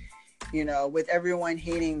mean, with everyone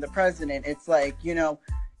hating the president, it's like,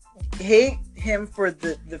 hate him for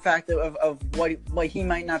the fact of what he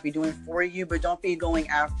might not be doing for you, but don't be going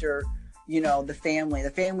after the family. The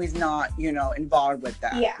family's not involved with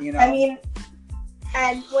that. Yeah. I mean,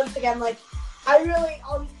 and once again, like,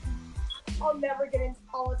 I'll never get into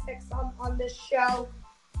politics on this show.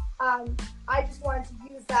 I just wanted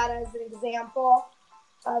to use that as an example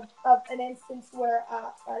of an instance where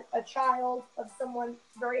a child of someone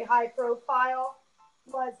very high profile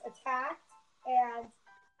was attacked, and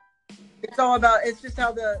it's just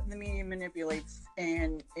how the media manipulates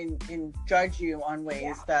and judge you on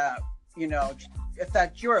ways that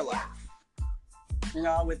affect your life,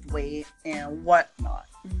 with weight and whatnot.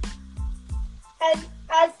 And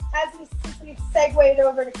as we segued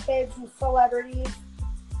over to kids and celebrities,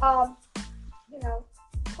 Khloe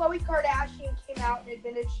Kardashian came out and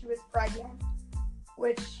admitted she was pregnant,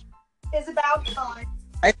 which is about time.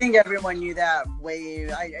 I think everyone knew that way.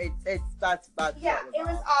 That's yeah, it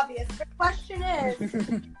was obvious. The question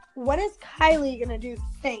is, when is Kylie gonna do the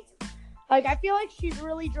same? Like, I feel like she's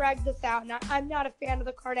really dragged this out. And I'm not a fan of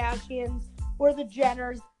the Kardashians or the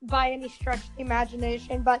Jenners by any stretch of the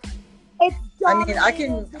imagination, but it's. I mean, I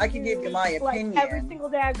can give you my opinion. Like, every single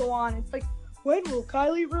day I go on, it's like, when will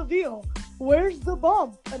Kylie reveal? Where's the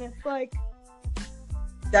bump? And it's like,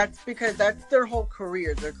 that's because that's their whole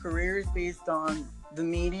career. Their career is based on the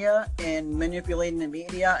media and manipulating the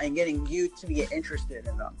media and getting you to be interested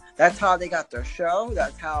in them. That's how they got their show.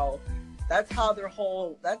 That's how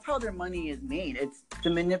their money is made. It's to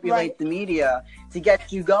manipulate the media to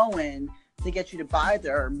get you going, to get you to buy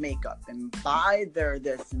their makeup and buy their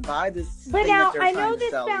this and buy this. But now, I know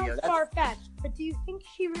this sounds far-fetched, but do you think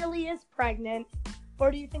she really is pregnant, or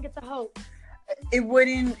do you think it's a hoax? It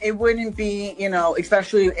wouldn't be,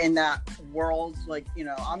 especially in that world, like,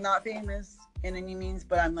 I'm not famous in any means,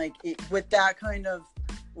 but I'm like, with that kind of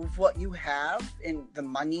with what you have and the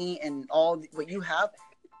money and all what you have,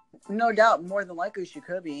 no doubt, more than likely she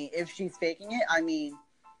could be. If she's faking it, I mean,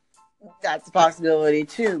 that's a possibility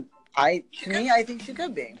too. I think she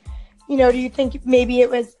could be. You know, do you think maybe it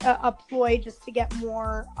was a ploy just to get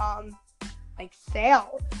more, like,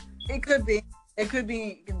 sales? It could be. It could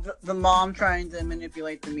be the mom trying to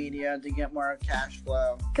manipulate the media to get more cash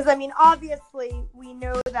flow. Because, I mean, obviously, we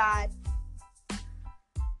know that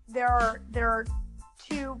there are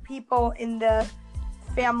two people in the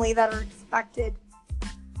family that are expected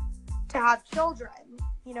to have children,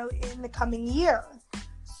 you know, in the coming year.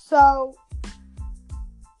 So,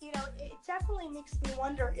 you know, it definitely makes me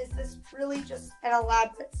wonder, is this really just an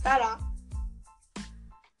elaborate setup?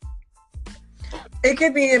 It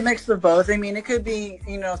could be a mix of both. I mean, it could be,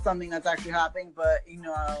 you know, something that's actually happening, but, you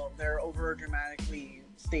know, they're over dramatically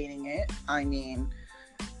stating it. I mean,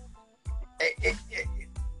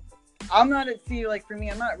 I'm not, see, like, for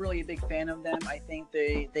me, I'm not really a big fan of them. I think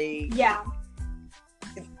yeah,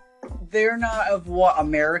 they're not of what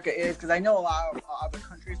America is, because I know a lot of other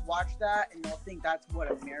countries watch that and they'll think that's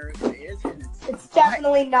what America is, and it's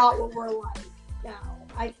definitely not what we're like now.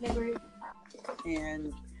 I can agree with that.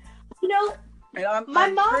 And, you know, my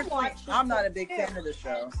mom watches. I'm not a big fan of the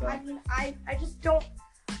show. So I mean, I just don't.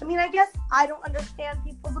 I mean, I guess I don't understand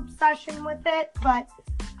people's obsession with it, but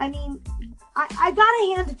I mean, I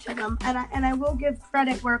gotta hand it to them, and I will give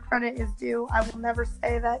credit where credit is due. I will never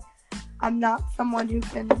say that I'm not someone who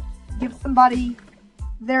can give somebody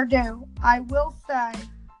their due. I will say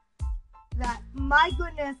that, my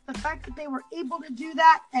goodness, the fact that they were able to do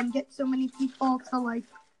that and get so many people to, like,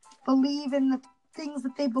 believe in the things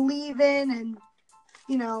that they believe in, and,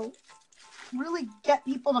 you know, really get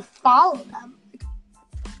people to follow them,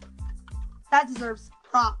 that deserves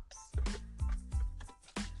props.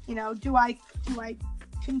 You know, do I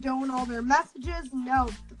condone all their messages? No.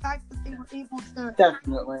 The fact that they were able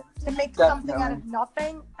to make something out of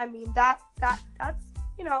nothing, I mean, that's,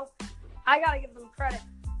 you know, I gotta give them credit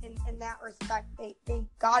in that respect. They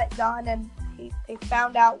got it done, and they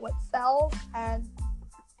found out what sells, and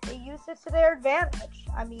they used it to their advantage.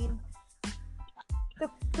 I mean,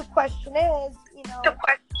 the question is, you know,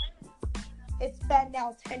 it's been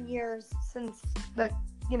now 10 years since the,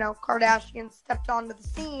 you know, Kardashians stepped onto the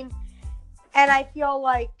scene, and I feel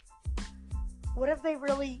like, what have they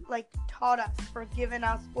really, like, taught us, or given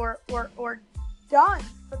us, or done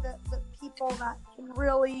for the people that can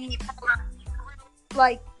really,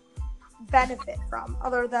 like, benefit from,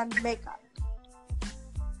 other than makeup?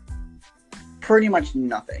 Pretty much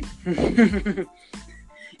nothing.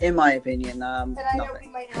 In my opinion. And I know we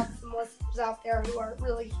might have some listeners out there who are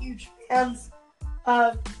really huge fans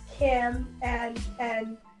of Kim, and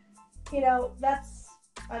you know, that's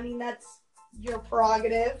your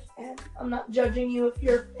prerogative, and I'm not judging you if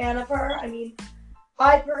you're a fan of her. I mean,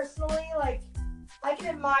 I personally, like, I can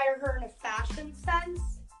admire her in a fashion sense.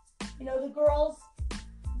 You know, the girl's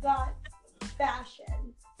got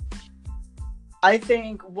fashion. I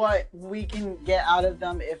think what we can get out of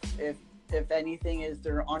them, if anything, is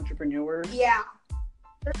they're entrepreneurs. Yeah.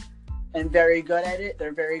 And very good at it.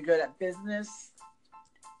 They're very good at business.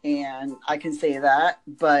 And I can say that.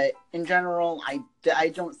 But in general, I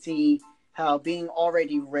don't see how being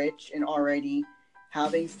already rich and already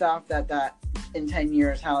having stuff that in 10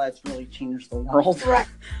 years, how that's really changed the world. Right.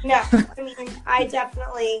 No, I mean, I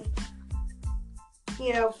definitely,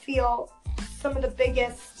 you know, feel some of the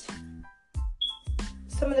biggest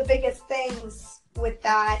things with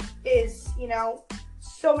that is, you know,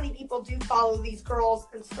 so many people do follow these girls,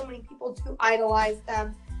 and so many people do idolize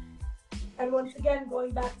them. And once again,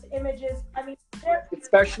 going back to images, I mean,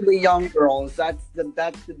 especially young girls. That's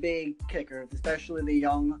the big kicker. Especially the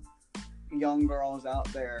young girls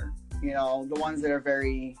out there. You know, the ones that are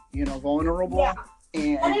very, you know, vulnerable. Yeah.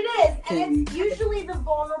 And it is. And it's usually the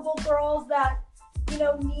vulnerable girls that, you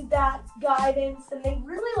know, need that guidance, and they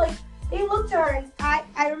really, like, they look to her. And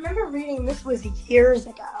I remember reading, this was years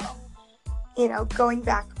ago, you know,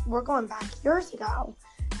 we're going back years ago,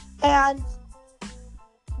 and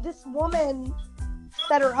this woman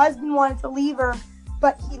said her husband wanted to leave her,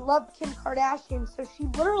 but he loved Kim Kardashian, so she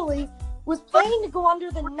literally was planning to go under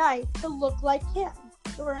the knife to look like him,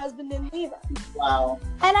 so her husband didn't leave her. Wow.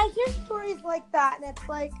 And I hear stories like that, and it's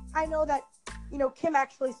like, I know that, you know, Kim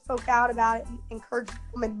actually spoke out about it and encouraged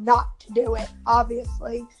women not to do it,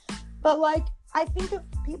 obviously. But, like, I think of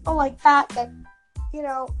people like that, you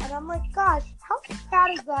know, and I'm like, gosh, how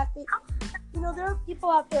sad is that? You know, there are people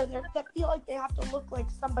out there that feel like they have to look like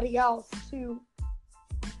somebody else to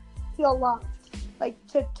feel loved, like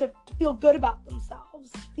to feel good about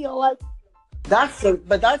themselves, feel like that's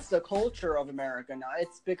the culture of America now.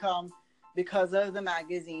 It's become because of the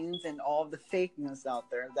magazines and all of the fakeness out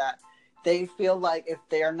there that they feel like if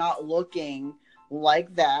they are not looking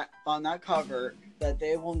like that on that cover, that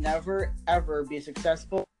they will never ever be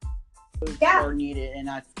successful or needed, and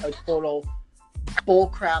that's a total bull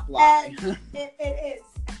crap lie. And it is,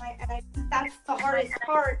 and I think that's the hardest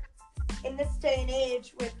part in this day and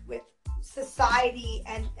age with society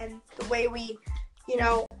and the way we,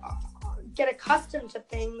 get accustomed to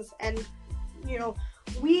things, and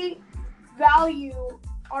we value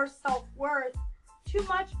our self-worth too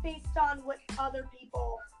much based on what other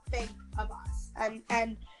people think of us,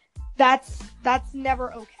 and that's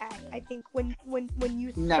never okay. I think when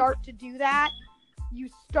you start to do that, you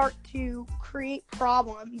start to create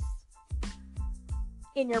problems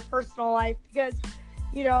in your personal life, because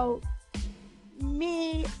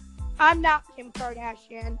me, I'm not Kim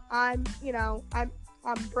Kardashian. I'm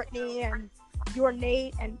Brittany, and you're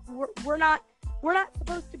Nate, and we're not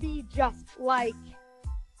supposed to be just like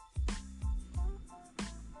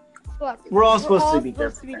celebrities. We're all supposed to be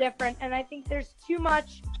different, and I think there's too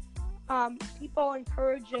much people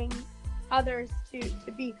encouraging others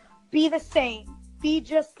to be the same, be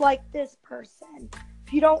just like this person.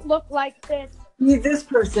 If you don't look like this, be this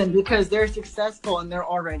person because they're successful and they're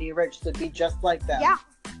already rich, to be just like them.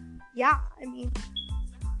 Yeah. I mean,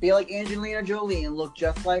 be like Angelina Jolie and look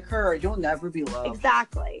just like her. You'll never be loved.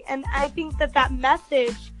 Exactly. And I think that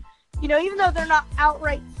message, even though they're not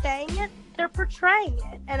outright saying it, they're portraying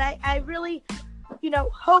it. And I really,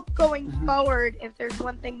 hope going forward, if there's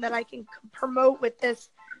one thing that I can promote with this,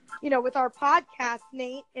 with our podcast,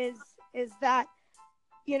 Nate, is that,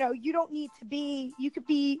 you don't need to be, you could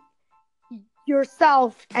be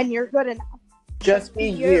yourself and you're good enough. Just be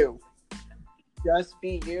you. Just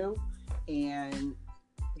be you. And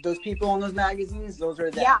those people on those magazines, those are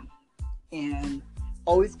them. Yeah. And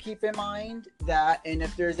always keep in mind that, and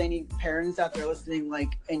if there's any parents out there listening,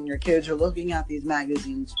 and your kids are looking at these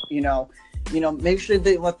magazines, make sure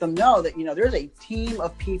they let them know that, there's a team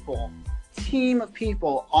of people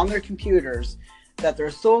on their computers that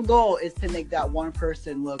their sole goal is to make that one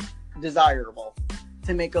person look desirable,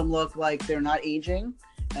 to make them look like they're not aging,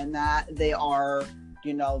 and that they are,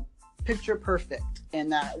 picture perfect,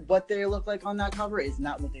 and that what they look like on that cover is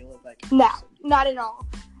not what they look like. No, not at all.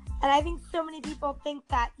 And I think so many people think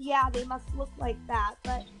that, they must look like that,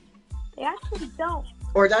 but they actually don't.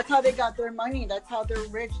 Or that's how they got their money. That's how they're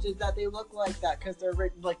rich, is that they look like that because they're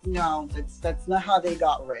rich. No, that's not how they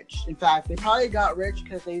got rich. In fact, they probably got rich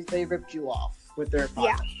because they ripped you off with their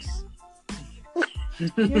products. Yeah.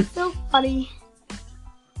 You're so funny.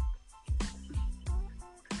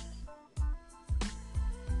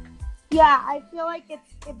 Yeah, I feel like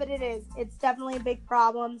it's definitely a big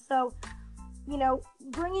problem. So,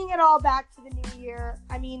 bringing it all back to the new year,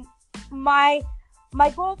 I mean, my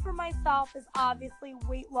goal for myself is obviously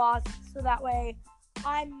weight loss, so that way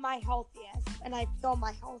I'm my healthiest and I feel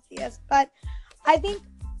my healthiest. But I think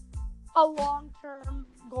a long-term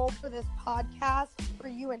goal for this podcast, for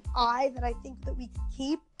you and I, that I think that we can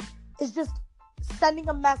keep, is just sending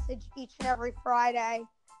a message each and every Friday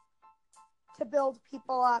to build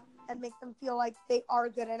people up and make them feel like they are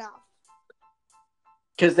good enough.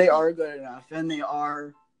 Because they are good enough, and they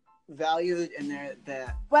are valued, and they're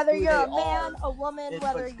that. Whether you're a man, a woman,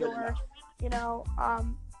 whether you're,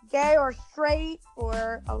 gay or straight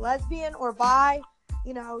or a lesbian or bi,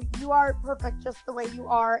 you are perfect just the way you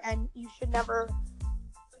are, and you should never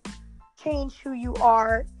change who you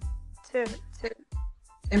are to.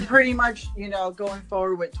 And pretty much, going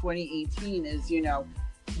forward with 2018 is,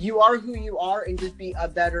 you are who you are, and just be a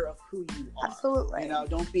better of who you are. Absolutely.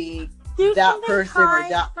 Don't be that person or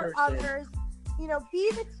that person. Others.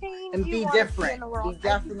 Be the change and you be want different. To see in the world. Be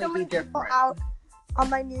definitely be different. People out on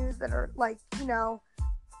my news that are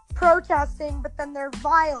protesting, but then they're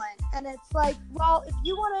violent, and it's like, well, if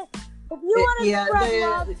you want to spread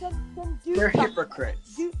love, then do. They're something.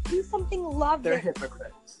 Hypocrites. Do something loving. They're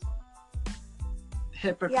hypocrites.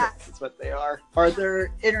 Hypocrites is what they are. Or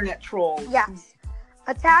they're internet trolls. Yes.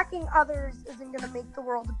 Attacking others isn't going to make the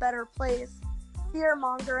world a better place.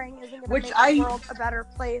 Fear-mongering isn't going to make the world a better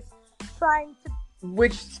place.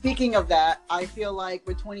 Speaking of that, I feel like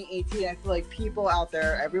with 2018, I feel like people out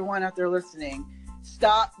there, everyone out there listening,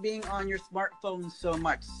 stop being on your smartphones so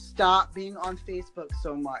much. Stop being on Facebook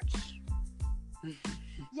so much.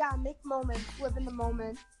 Yeah, make moments. Live in the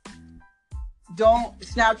moment. Don't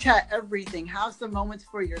Snapchat everything. Have some moments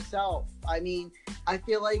for yourself. I mean, I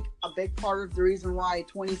feel like a big part of the reason why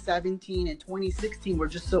 2017 and 2016 were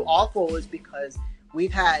just so awful is because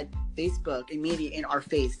we've had Facebook and media in our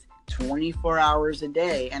face 24 hours a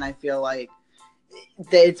day. And I feel like,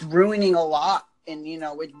 that it's ruining a lot. And, you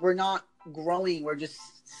know, we're not growing. We're just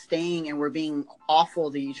staying, and we're being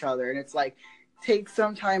awful to each other. And it's like, take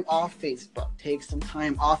some time off Facebook, take some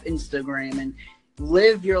time off Instagram, and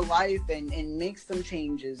live your life and make some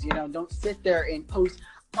changes. You know, don't sit there and post,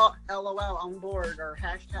 oh, LOL, I'm bored, or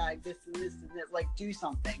hashtag this and this and that. Like, do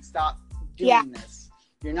something. Stop doing this.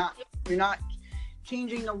 You're not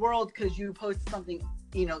changing the world because you post something,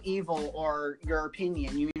 you know, evil, or your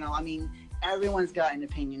opinion. You know, I mean, everyone's got an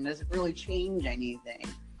opinion. It doesn't really change anything.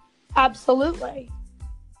 Absolutely.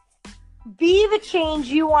 Be the change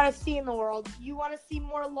you want to see in the world. You want to see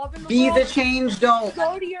more love in the world. Be the change, don't.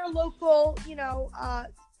 Go to your local, you know,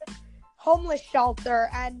 homeless shelter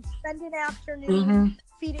and spend an afternoon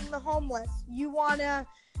feeding the homeless. You want to,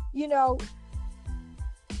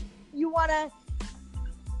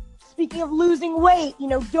 speaking of losing weight, you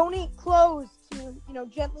know, donate clothes to, you know,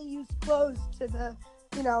 gently used clothes to the,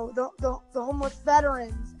 you know, the homeless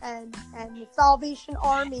veterans and the Salvation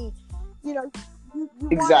Army. You know, you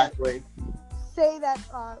exactly say that,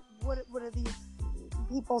 what do these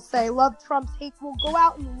people say? Love trumps hate. Well, go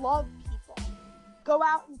out and love people. Go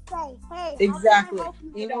out and say, hey, exactly. How can I help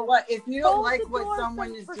you? You know what? If you don't like what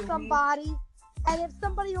someone is for doing, somebody, and if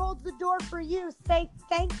somebody holds the door for you, say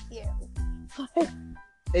thank you.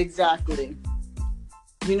 Exactly.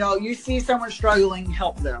 You know, you see someone struggling,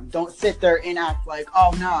 help them. Don't sit there and act like,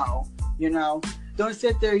 oh no, you know. Don't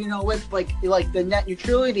sit there, you know, with like the net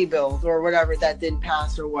neutrality bills or whatever that didn't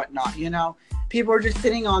pass or whatnot, you know. People are just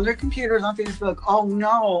sitting on their computers on Facebook, oh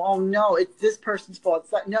no, it's this person's fault.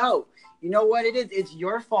 It's like, no, you know what it is? It's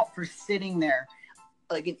your fault for sitting there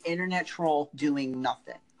like an internet troll doing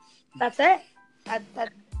nothing. That's it. That's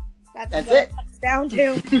it. It's down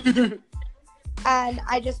to. And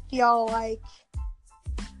I just feel like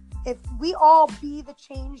if we all be the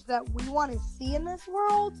change that we want to see in this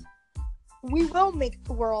world, we will make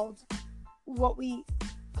the world what we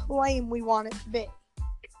claim we want it to be.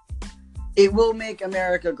 It will make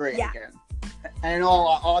America great again. And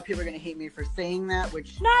all people are going to hate me for saying that,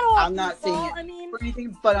 which I'm not saying it for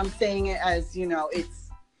anything, but I'm saying it as, you know, it's,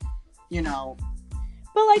 you know.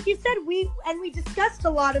 But like you said, we discussed a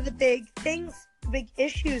lot of the big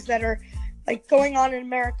issues that are like going on in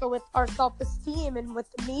America with our self-esteem and with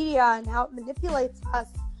the media and how it manipulates us.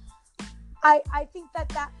 I think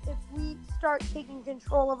that if we start taking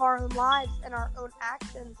control of our own lives and our own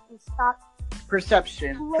actions and stop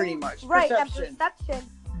perception, pretty much. Right, perception,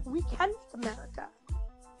 we can make America.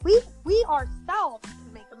 We ourselves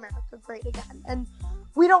can make America great again. And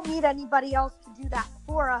we don't need anybody else to do that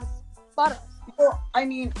for us but us. Well, I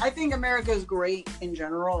mean, I think America is great in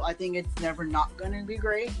general. I think it's never not going to be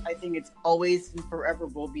great. I think it's always and forever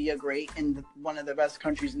will be a great and one of the best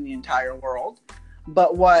countries in the entire world.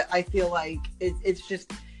 But what I feel like it's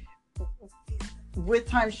just with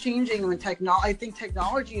times changing and I think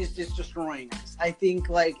technology is just destroying us. I think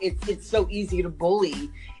like it's so easy to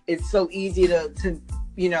bully. It's so easy to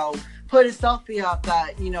you know, put a selfie up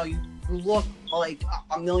that, you know, you look like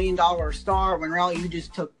 $1 million star when really you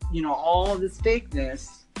just took, you know, all of this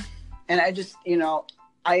fakeness. And I just, you know,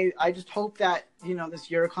 I just hope that, you know,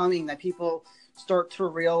 this year coming that people start to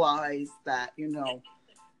realize that, you know,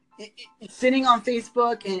 sitting on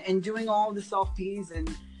Facebook and doing all the selfies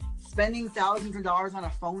and spending thousands of dollars on a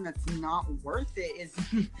phone that's not worth it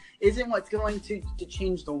isn't what's going to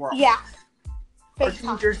change the world. Yeah. Or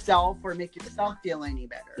change yourself or make yourself feel any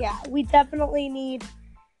better. Yeah, we definitely need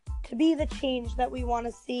to be the change that we want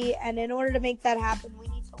to see. And in order to make that happen, we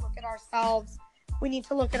need to look at ourselves. We need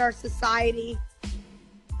to look at our society.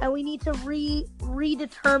 And we need to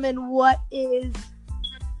redetermine what is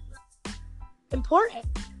important.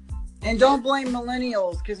 And don't blame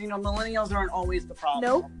millennials, because, you know, millennials aren't always the problem.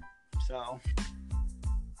 Nope. So,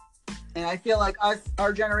 and I feel like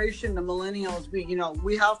our generation, the millennials,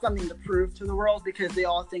 we have something to prove to the world because they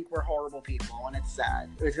all think we're horrible people, and it's sad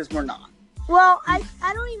because we're not. Well, I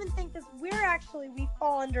don't even think this. We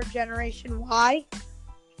fall under Generation Y.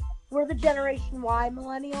 We're the Generation Y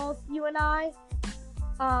millennials, you and I.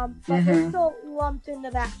 But we're still lumped into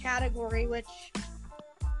that category, which,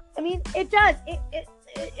 I mean, it does.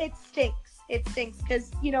 It stinks. It stinks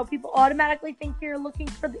because, you know, people automatically think you're looking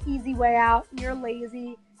for the easy way out and you're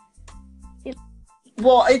lazy.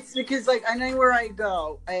 Well, it's because, like, I know where I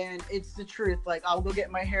go, and it's the truth. Like, I'll go get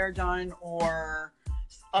my hair done, or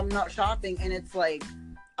I'm not shopping, and it's like,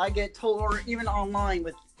 I get told, or even online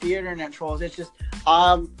with the internet trolls, it's just,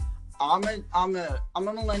 I'm a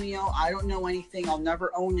millennial. I don't know anything. I'll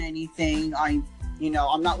never own anything. I'm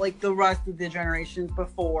not like the rest of the generations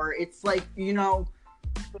before. It's like, you know,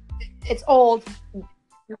 it's old.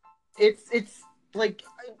 It's like,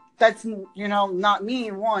 that's, not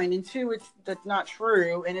me, one, and two, that's not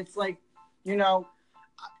true. And it's like,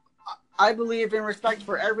 I believe in respect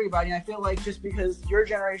for everybody. And I feel like just because your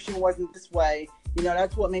generation wasn't this way,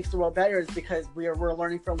 that's what makes the world better, is because we're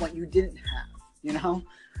learning from what you didn't have.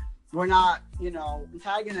 We're not,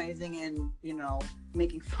 antagonizing and,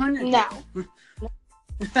 making fun of you.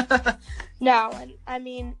 No, and I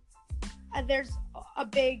mean, there's a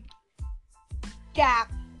big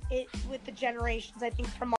gap with the generations. I think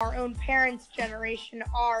from our own parents' generation,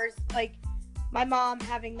 ours, like my mom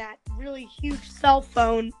having that really huge cell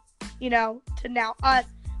phone, to now us,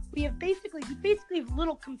 we basically have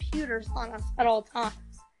little computers on us at all times.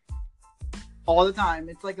 All the time.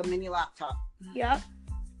 It's like a mini laptop. Yep.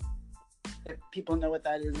 If people know what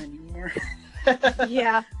that is anymore.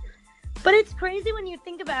 Yeah. But it's crazy when you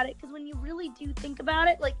think about it, because when you really do think about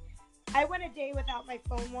it, like, I went a day without my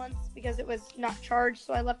phone once because it was not charged,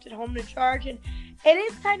 so I left it home to charge, and it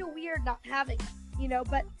is kind of weird not having it,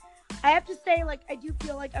 but I have to say, like, I do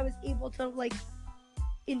feel like I was able to, like,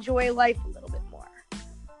 enjoy life a little bit more.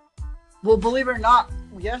 Well, believe it or not,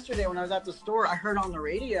 yesterday when I was at the store, I heard on the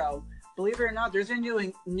radio, believe it or not, there's a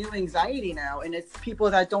new anxiety now, and it's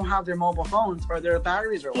people that don't have their mobile phones or their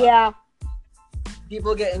batteries are low. Yeah.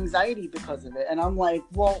 People get anxiety because of it, and I'm like,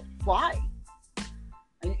 well, why?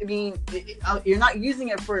 I mean, you're not using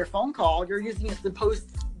it for your phone call. You're using it to post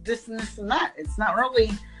this and this and that. It's not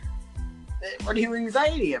really, what are you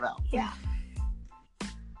anxiety about? Yeah.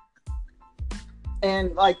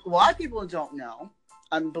 And, like, a lot of people don't know,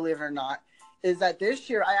 believe it or not, is that this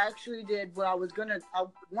year I actually did what I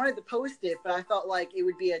wanted to post it, but I felt like it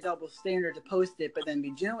would be a double standard to post it, but then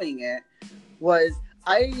be doing it, was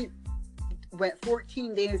I went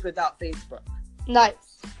 14 days without Facebook.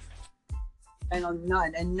 Nice. And on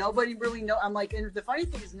none. And nobody really know. I'm like, and the funny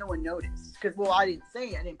thing is no one noticed. Because, well, I didn't say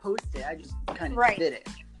it. I didn't post it. I just kind of did it.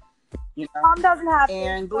 Mom doesn't have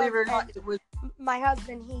and Facebook, believe it or not, it was... My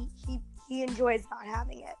husband, he enjoys not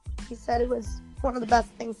having it. He said it was one of the best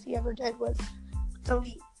things he ever did was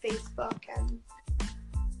delete Facebook. And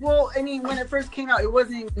well, I mean, when it first came out, it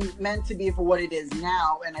wasn't even meant to be for what it is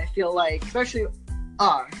now. And I feel like, especially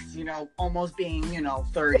us, almost being,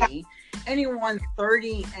 30. Yeah. Anyone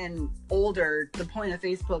 30 and older, the point of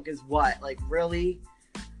Facebook is what? Like, really?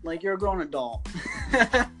 Like, you're a grown adult.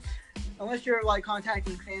 Unless you're, like,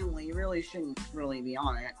 contacting family, you really shouldn't really be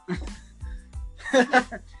on it.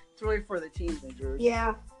 It's really for the teenagers.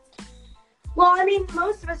 Yeah. Well, I mean,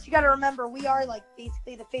 most of us, you got to remember, we are, like,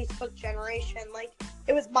 basically the Facebook generation. Like,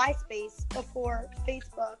 it was MySpace before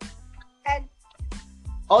Facebook. And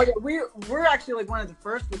oh, yeah, we're actually, like, one of the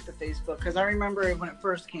first with the Facebook, because I remember when it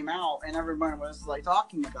first came out, and everyone was, like,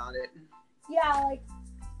 talking about it. Yeah, like,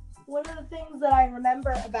 one of the things that I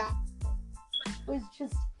remember about was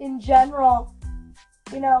just, in general,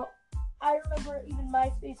 I remember even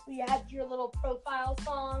MySpace, where you had your little profile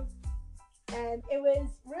song, and it was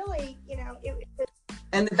really, it was...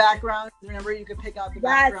 And the background, remember, you could pick out the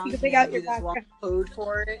background. Yes, you could pick out your background. Code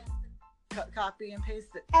for it. Copy and paste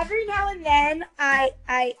it. Every now and then,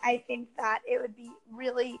 I think that it would be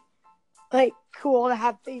really, like, cool to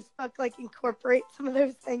have Facebook, like, incorporate some of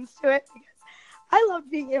those things to it, because I love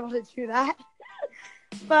being able to do that.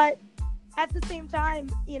 But at the same time,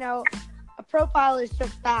 a profile is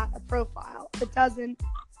just that, a profile. It doesn't,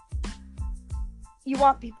 you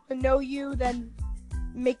want people to know you, then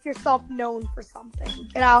make yourself known for something.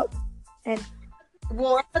 Get out and...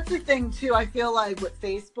 Well, that's the thing, too. I feel like with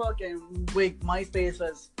Facebook and with MySpace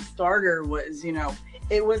as starter was,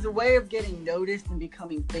 it was a way of getting noticed and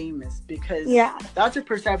becoming famous, because that's a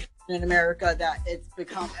perception in America that it's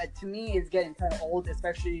become, to me, is getting kind of old,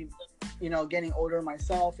 especially, getting older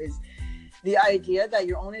myself, is the idea that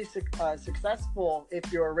you're only successful if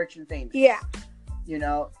you're rich and famous. Yeah.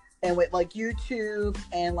 And with, like, YouTube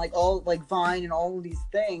and, like, all, like, Vine and all of these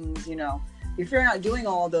things, if you're not doing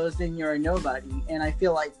all of those, then you're a nobody. And I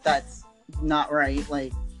feel like that's not right.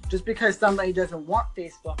 Like, just because somebody doesn't want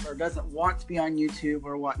Facebook or doesn't want to be on YouTube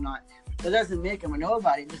or whatnot, that doesn't make them a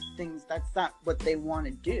nobody. Just things, that's not what they want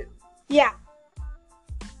to do. Yeah.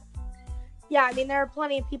 Yeah, I mean, there are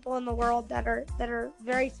plenty of people in the world that are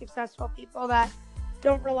very successful people that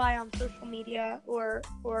don't rely on social media or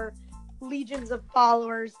legions of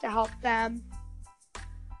followers to help them.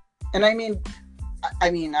 And I mean,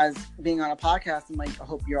 as being on a podcast, I'm like, I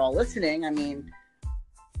hope you're all listening. I mean,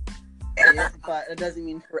 but it doesn't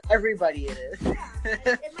mean for everybody it is. Yeah,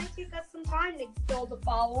 it might take us some time to build a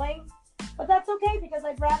following, but that's okay, because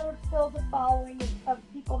I'd rather build a following of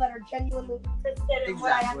people that are genuinely interested in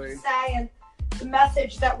what I have to say and the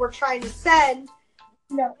message that we're trying to send.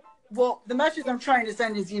 Well, the message I'm trying to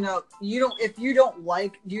send is, if you don't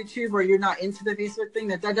like YouTube or you're not into the Facebook thing,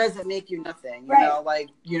 that doesn't make you nothing. You know, like,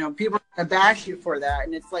 people are gonna bash you for that,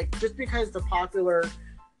 and it's like just because the popular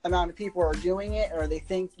amount of people are doing it or they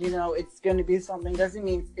think it's going to be something doesn't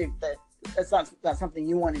mean that's not something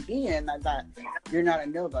you want to be in. That you're not a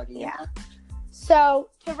nobody. Yeah. So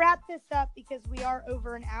to wrap this up, because we are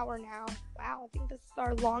over an hour now. Wow, I think this is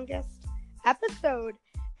our longest episode.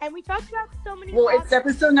 And we talked about so many. Well, it's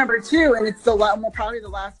episode number 2, and it's probably the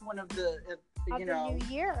last one of the new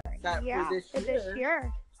year. For this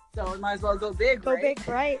year. So we might as well go big. Go big,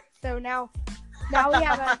 right? So now we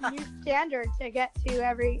have a new standard to get to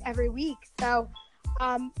every week. So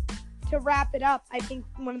to wrap it up, I think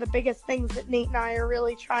one of the biggest things that Nate and I are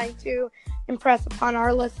really trying to impress upon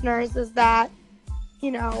our listeners is that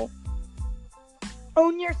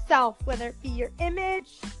own yourself, whether it be your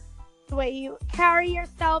image, the way you carry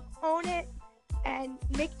yourself, own it, and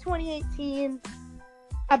make 2018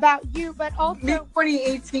 about you, but also make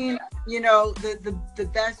 2018, the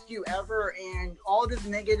best you ever, and all this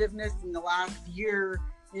negativeness in the last year,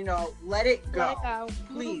 let it go. Let it go.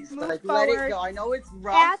 Please, move let forward. it go. I know it's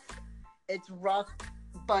rough. It's rough,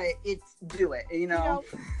 but do it,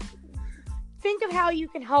 Think of how you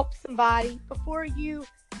can help somebody before you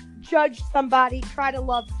judge somebody. Try to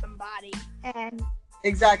love somebody, and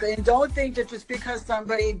exactly. And don't think that just because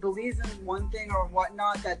somebody believes in one thing or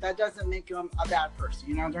whatnot, that doesn't make them a bad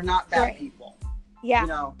person. They're not bad people.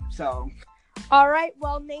 Yeah. So. All right.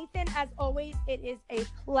 Well, Nathan, as always, it is a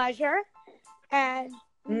pleasure. And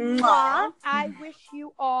I wish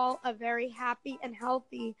you all a very happy and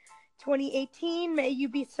healthy 2018. May you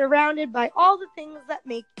be surrounded by all the things that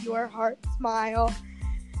make your heart smile.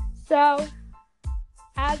 So,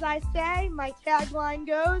 as I say, my tagline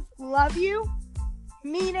goes, love you,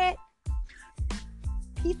 mean it,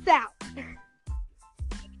 peace out.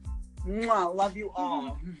 Love you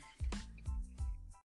all.